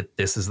 that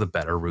this is the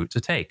better route to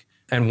take.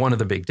 And one of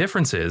the big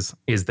differences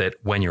is that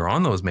when you're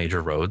on those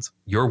major roads,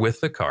 you're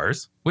with the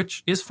cars,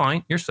 which is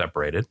fine. You're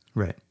separated.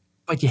 Right.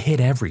 But you hit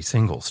every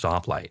single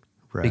stoplight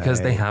because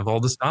they have all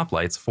the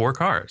stoplights for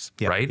cars,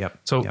 right?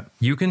 So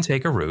you can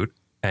take a route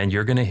and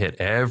you're going to hit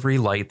every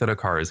light that a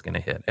car is going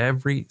to hit,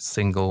 every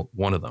single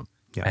one of them.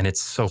 And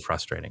it's so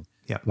frustrating.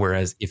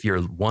 Whereas if you're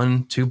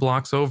 1-2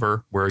 blocks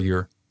over where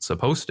you're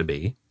supposed to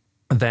be,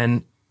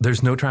 then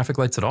there's no traffic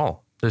lights at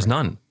all. There's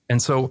none. And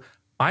so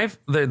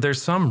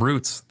there's some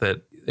routes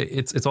that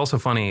it's also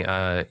funny,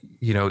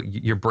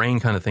 your brain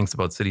kind of thinks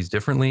about cities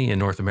differently. In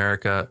North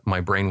America, my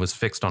brain was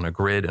fixed on a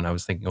grid and I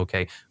was thinking,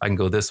 okay, I can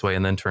go this way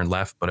and then turn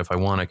left. But if I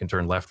want, I can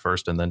turn left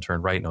first and then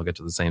turn right and I'll get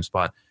to the same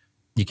spot.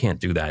 You can't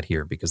do that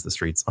here because the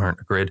streets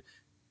aren't a grid.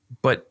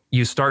 But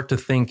you start to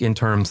think in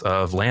terms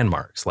of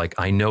landmarks. Like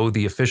I know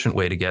the efficient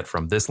way to get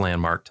from this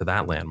landmark to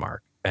that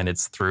landmark. And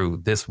it's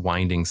through this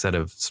winding set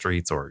of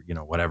streets or,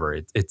 whatever.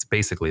 It's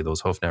basically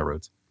those Hoofdnet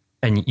roads.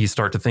 And you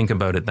start to think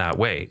about it that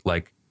way.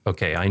 Like,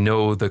 okay, I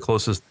know the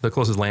closest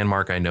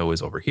landmark I know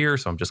is over here.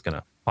 So I'm just going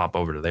to pop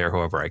over to there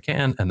however I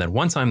can. And then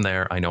once I'm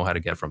there, I know how to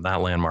get from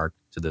that landmark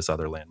to this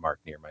other landmark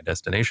near my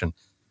destination.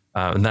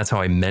 And that's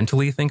how I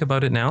mentally think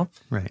about it now.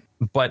 Right.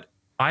 But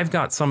I've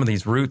got some of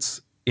these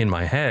routes in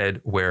my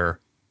head where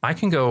I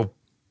can go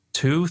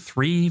 2,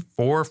 3,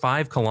 4,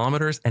 5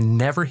 kilometers and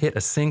never hit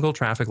a single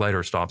traffic light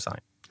or stop sign.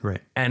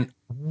 Right. And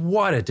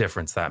what a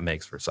difference that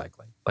makes for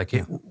cycling. Like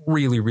it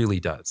really, really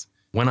does.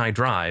 When I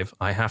drive,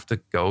 I have to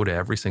go to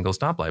every single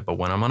stoplight. But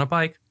when I'm on a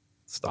bike,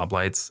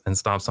 stoplights and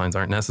stop signs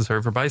aren't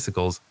necessary for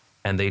bicycles,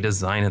 and they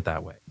design it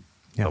that way.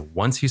 So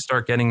once you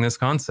start getting this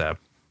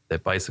concept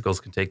that bicycles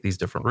can take these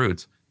different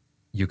routes,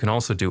 you can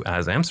also do,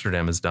 as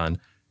Amsterdam has done,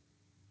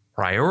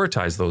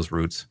 prioritize those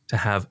routes to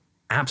have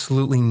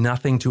absolutely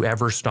nothing to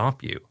ever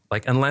stop you.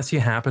 Like, unless you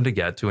happen to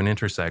get to an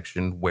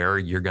intersection where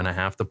you're going to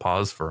have to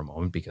pause for a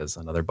moment because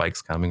another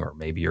bike's coming, or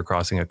maybe you're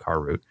crossing a car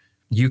route,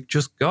 you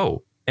just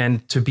go.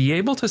 And to be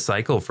able to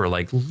cycle for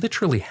like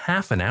literally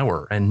half an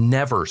hour and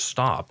never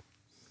stop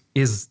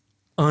is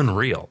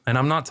unreal. And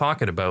I'm not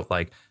talking about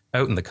like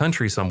out in the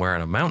country somewhere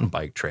on a mountain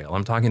bike trail.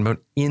 I'm talking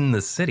about in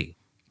the city.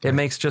 It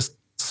makes just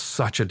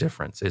such a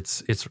difference.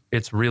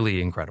 It's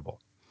really incredible.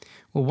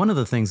 Well, one of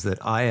the things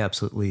that I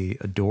absolutely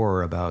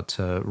adore about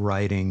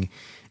riding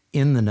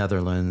in the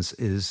Netherlands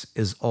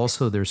is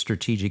also their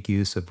strategic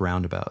use of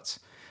roundabouts.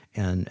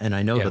 And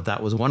I know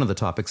that was one of the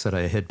topics that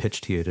I had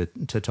pitched to you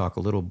to talk a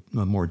little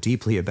more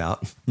deeply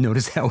about.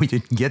 Notice how we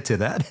didn't get to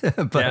that.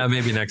 But yeah,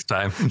 maybe next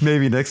time.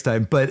 Maybe next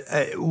time. But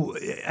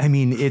I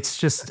mean, it's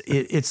just,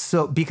 it's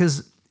so,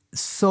 because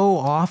so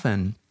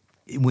often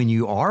when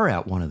you are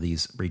at one of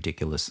these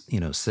ridiculous,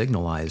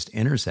 signalized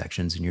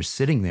intersections and you're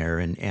sitting there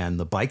and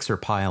the bikes are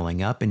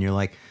piling up and you're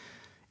like,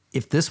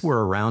 if this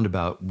were a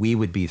roundabout, we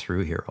would be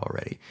through here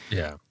already.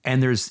 Yeah.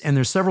 And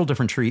there's several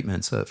different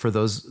treatments for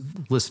those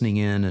listening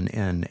in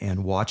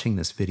and watching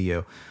this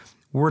video.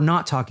 We're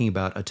not talking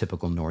about a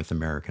typical North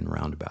American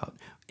roundabout.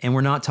 And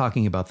we're not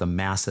talking about the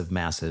massive,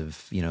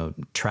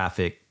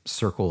 traffic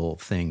circle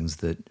things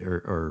that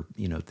are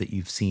that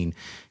you've seen,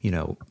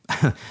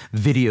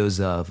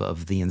 videos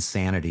of the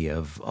insanity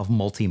of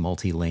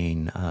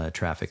multi-lane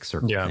traffic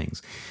circle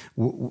things.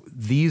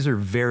 These are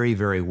very,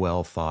 very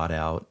well thought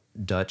out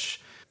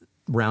Dutch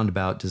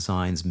roundabout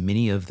designs.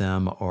 Many of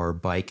them are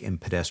bike and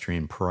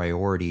pedestrian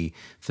priority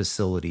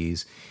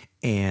facilities.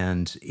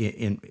 And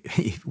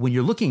when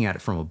you're looking at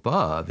it from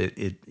above,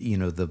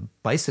 the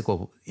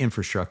bicycle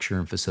infrastructure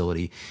and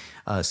facility,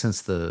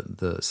 since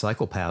the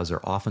cycle paths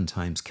are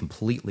oftentimes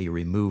completely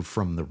removed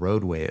from the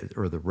roadway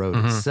or the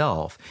road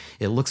itself,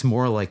 it looks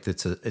more like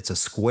it's a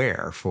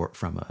square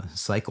from a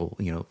cycle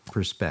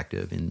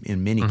perspective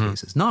in many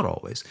cases, not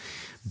always,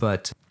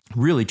 but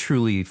really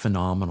truly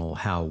phenomenal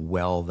how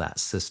well that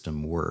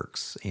system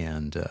works.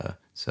 And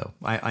so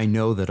I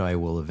know that I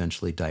will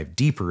eventually dive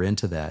deeper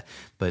into that,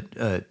 but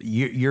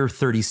your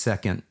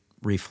 30-second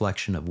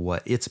reflection of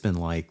what it's been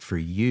like for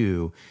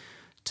you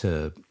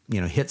to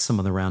hit some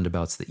of the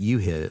roundabouts that you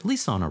hit, at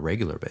least on a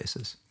regular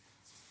basis.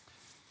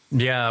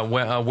 Yeah,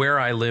 where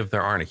I live,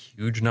 there aren't a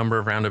huge number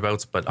of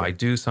roundabouts, but I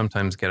do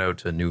sometimes get out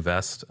to New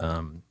Vest,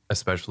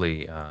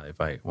 especially I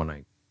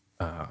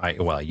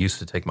used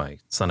to take my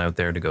son out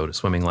there to go to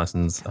swimming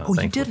lessons.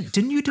 You did?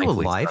 Didn't you do a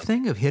live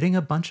thing of hitting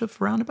a bunch of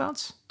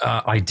roundabouts?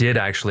 I did,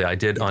 actually. I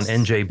did on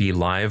NJB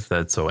Live.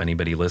 So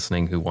anybody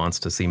listening who wants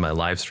to see my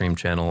live stream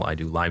channel, I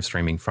do live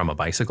streaming from a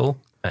bicycle.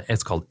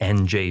 It's called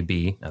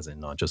NJB, as in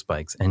Not Just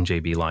Bikes,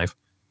 NJB Live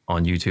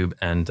on YouTube,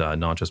 and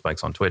Not Just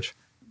Bikes on Twitch.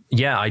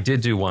 Yeah, I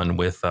did do one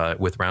with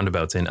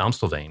roundabouts in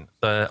Amstelveen.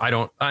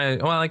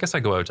 I guess I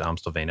go out to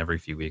Amstelveen every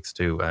few weeks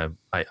too.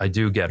 I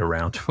do get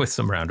around with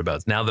some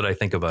roundabouts. Now that I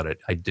think about it,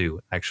 I do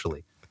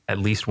actually. At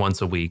least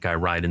once a week, I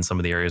ride in some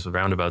of the areas with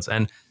roundabouts.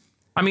 And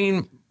I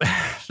mean,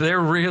 they're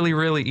really,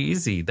 really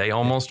easy. They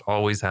almost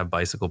always have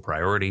bicycle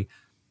priority.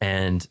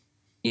 And,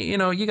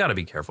 you got to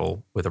be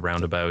careful with a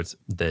roundabout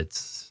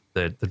that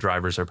the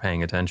drivers are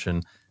paying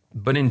attention.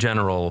 But in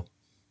general,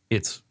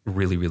 it's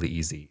really, really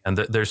easy. And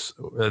this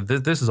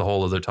is a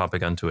whole other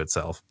topic unto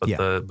itself.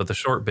 But the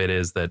short bit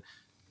is that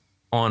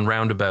on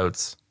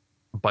roundabouts,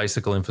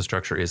 bicycle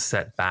infrastructure is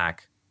set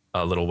back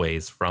a little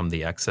ways from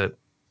the exit.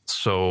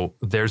 So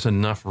there's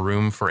enough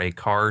room for a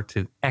car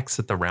to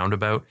exit the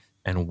roundabout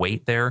and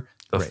wait there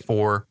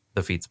before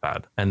the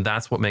Fietspad. And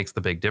that's what makes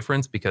the big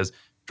difference, because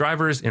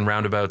drivers in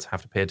roundabouts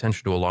have to pay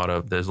attention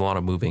to there's a lot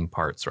of moving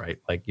parts, right?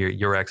 Like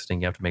you're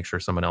exiting, you have to make sure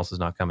someone else is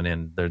not coming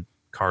in. The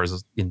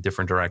cars in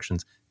different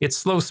directions. It's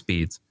slow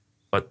speeds,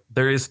 but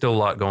there is still a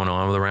lot going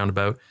on with the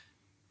roundabout.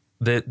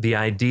 The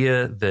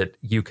idea that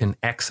you can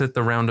exit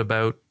the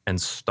roundabout and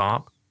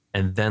stop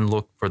and then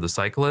look for the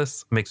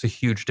cyclists makes a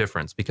huge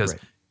difference, because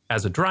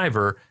as a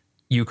driver,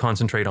 you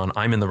concentrate on,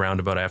 I'm in the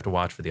roundabout, I have to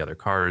watch for the other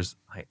cars.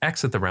 I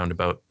exit the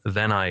roundabout,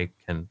 then I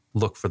can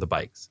look for the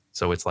bikes.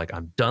 So it's like,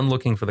 I'm done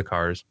looking for the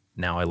cars.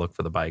 Now I look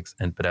for the bikes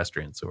and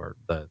pedestrians, who are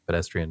the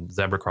pedestrian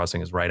zebra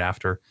crossing is right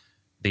after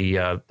the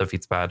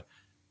Fietspad.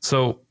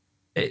 So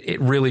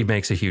it really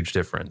makes a huge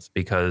difference,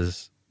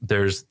 because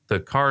there's the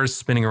cars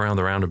spinning around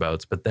the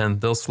roundabouts, but then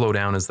they'll slow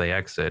down as they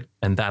exit.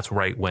 And that's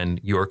right when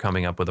you're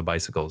coming up with a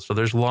bicycle. So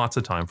there's lots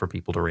of time for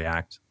people to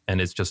react, and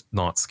it's just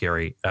not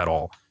scary at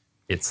all.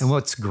 And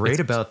what's great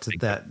about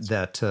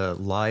that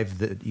live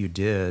that you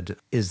did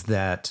is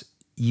that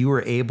you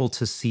were able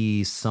to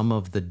see some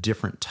of the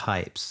different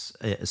types,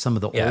 some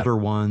of the older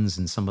ones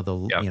and some of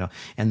the,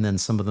 and then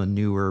some of the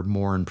newer,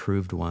 more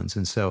improved ones.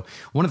 And so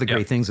one of the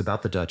great things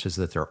about the Dutch is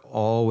that they're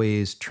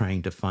always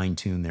trying to fine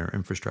tune their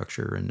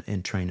infrastructure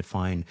and trying to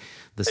find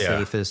the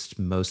safest,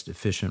 most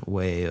efficient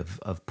way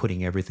of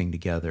putting everything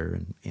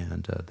together.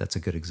 And that's a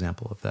good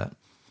example of that.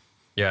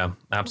 Yeah,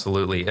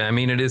 absolutely. I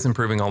mean, it is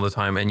improving all the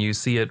time, and you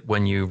see it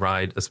when you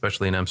ride,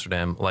 especially in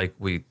Amsterdam. Like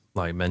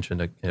I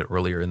mentioned it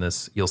earlier in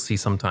this, you'll see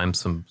sometimes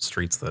some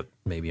streets that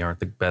maybe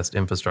aren't the best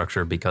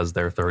infrastructure because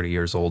they're 30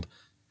 years old.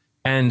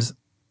 And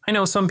I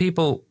know some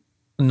people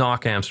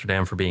knock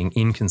Amsterdam for being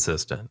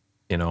inconsistent,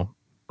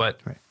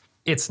 but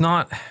it's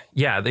not.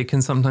 Yeah, they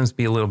can sometimes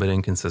be a little bit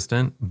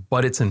inconsistent,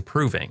 but it's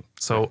improving.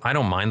 So I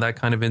don't mind that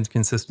kind of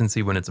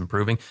inconsistency when it's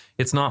improving.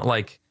 It's not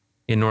like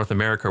in North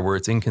America where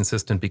it's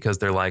inconsistent because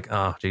they're like,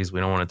 oh, geez, we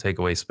don't want to take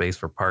away space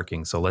for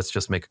parking, so let's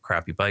just make a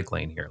crappy bike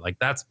lane here. Like,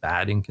 that's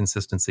bad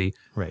inconsistency.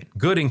 Right.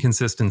 Good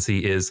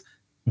inconsistency is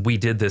we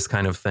did this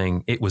kind of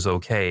thing, it was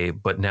okay,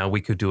 but now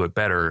we could do it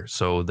better.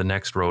 So the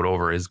next road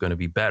over is going to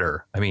be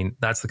better. I mean,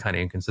 that's the kind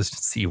of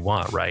inconsistency you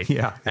want, right?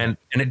 Yeah. And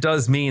it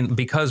does mean,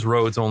 because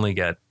roads only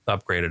get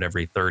upgraded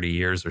every 30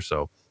 years or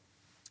so,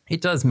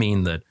 it does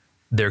mean that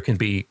there can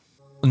be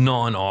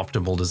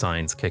non-optimal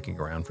designs kicking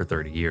around for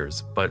 30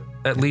 years. But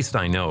at least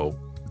I know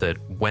that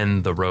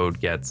when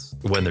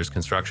there's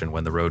construction,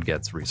 when the road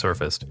gets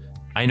resurfaced,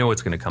 I know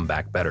it's going to come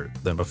back better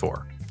than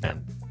before.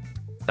 And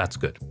that's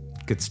good.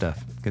 Good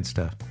stuff. Good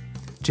stuff.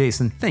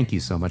 Jason, thank you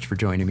so much for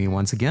joining me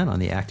once again on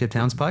the Active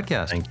Towns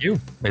podcast. Thank you.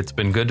 It's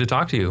been good to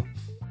talk to you.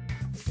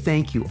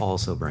 Thank you all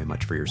so very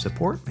much for your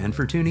support and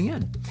for tuning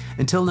in.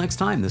 Until next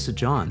time, this is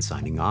John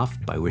signing off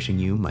by wishing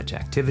you much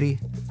activity,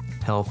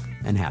 health,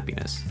 and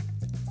happiness.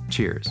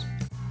 Cheers.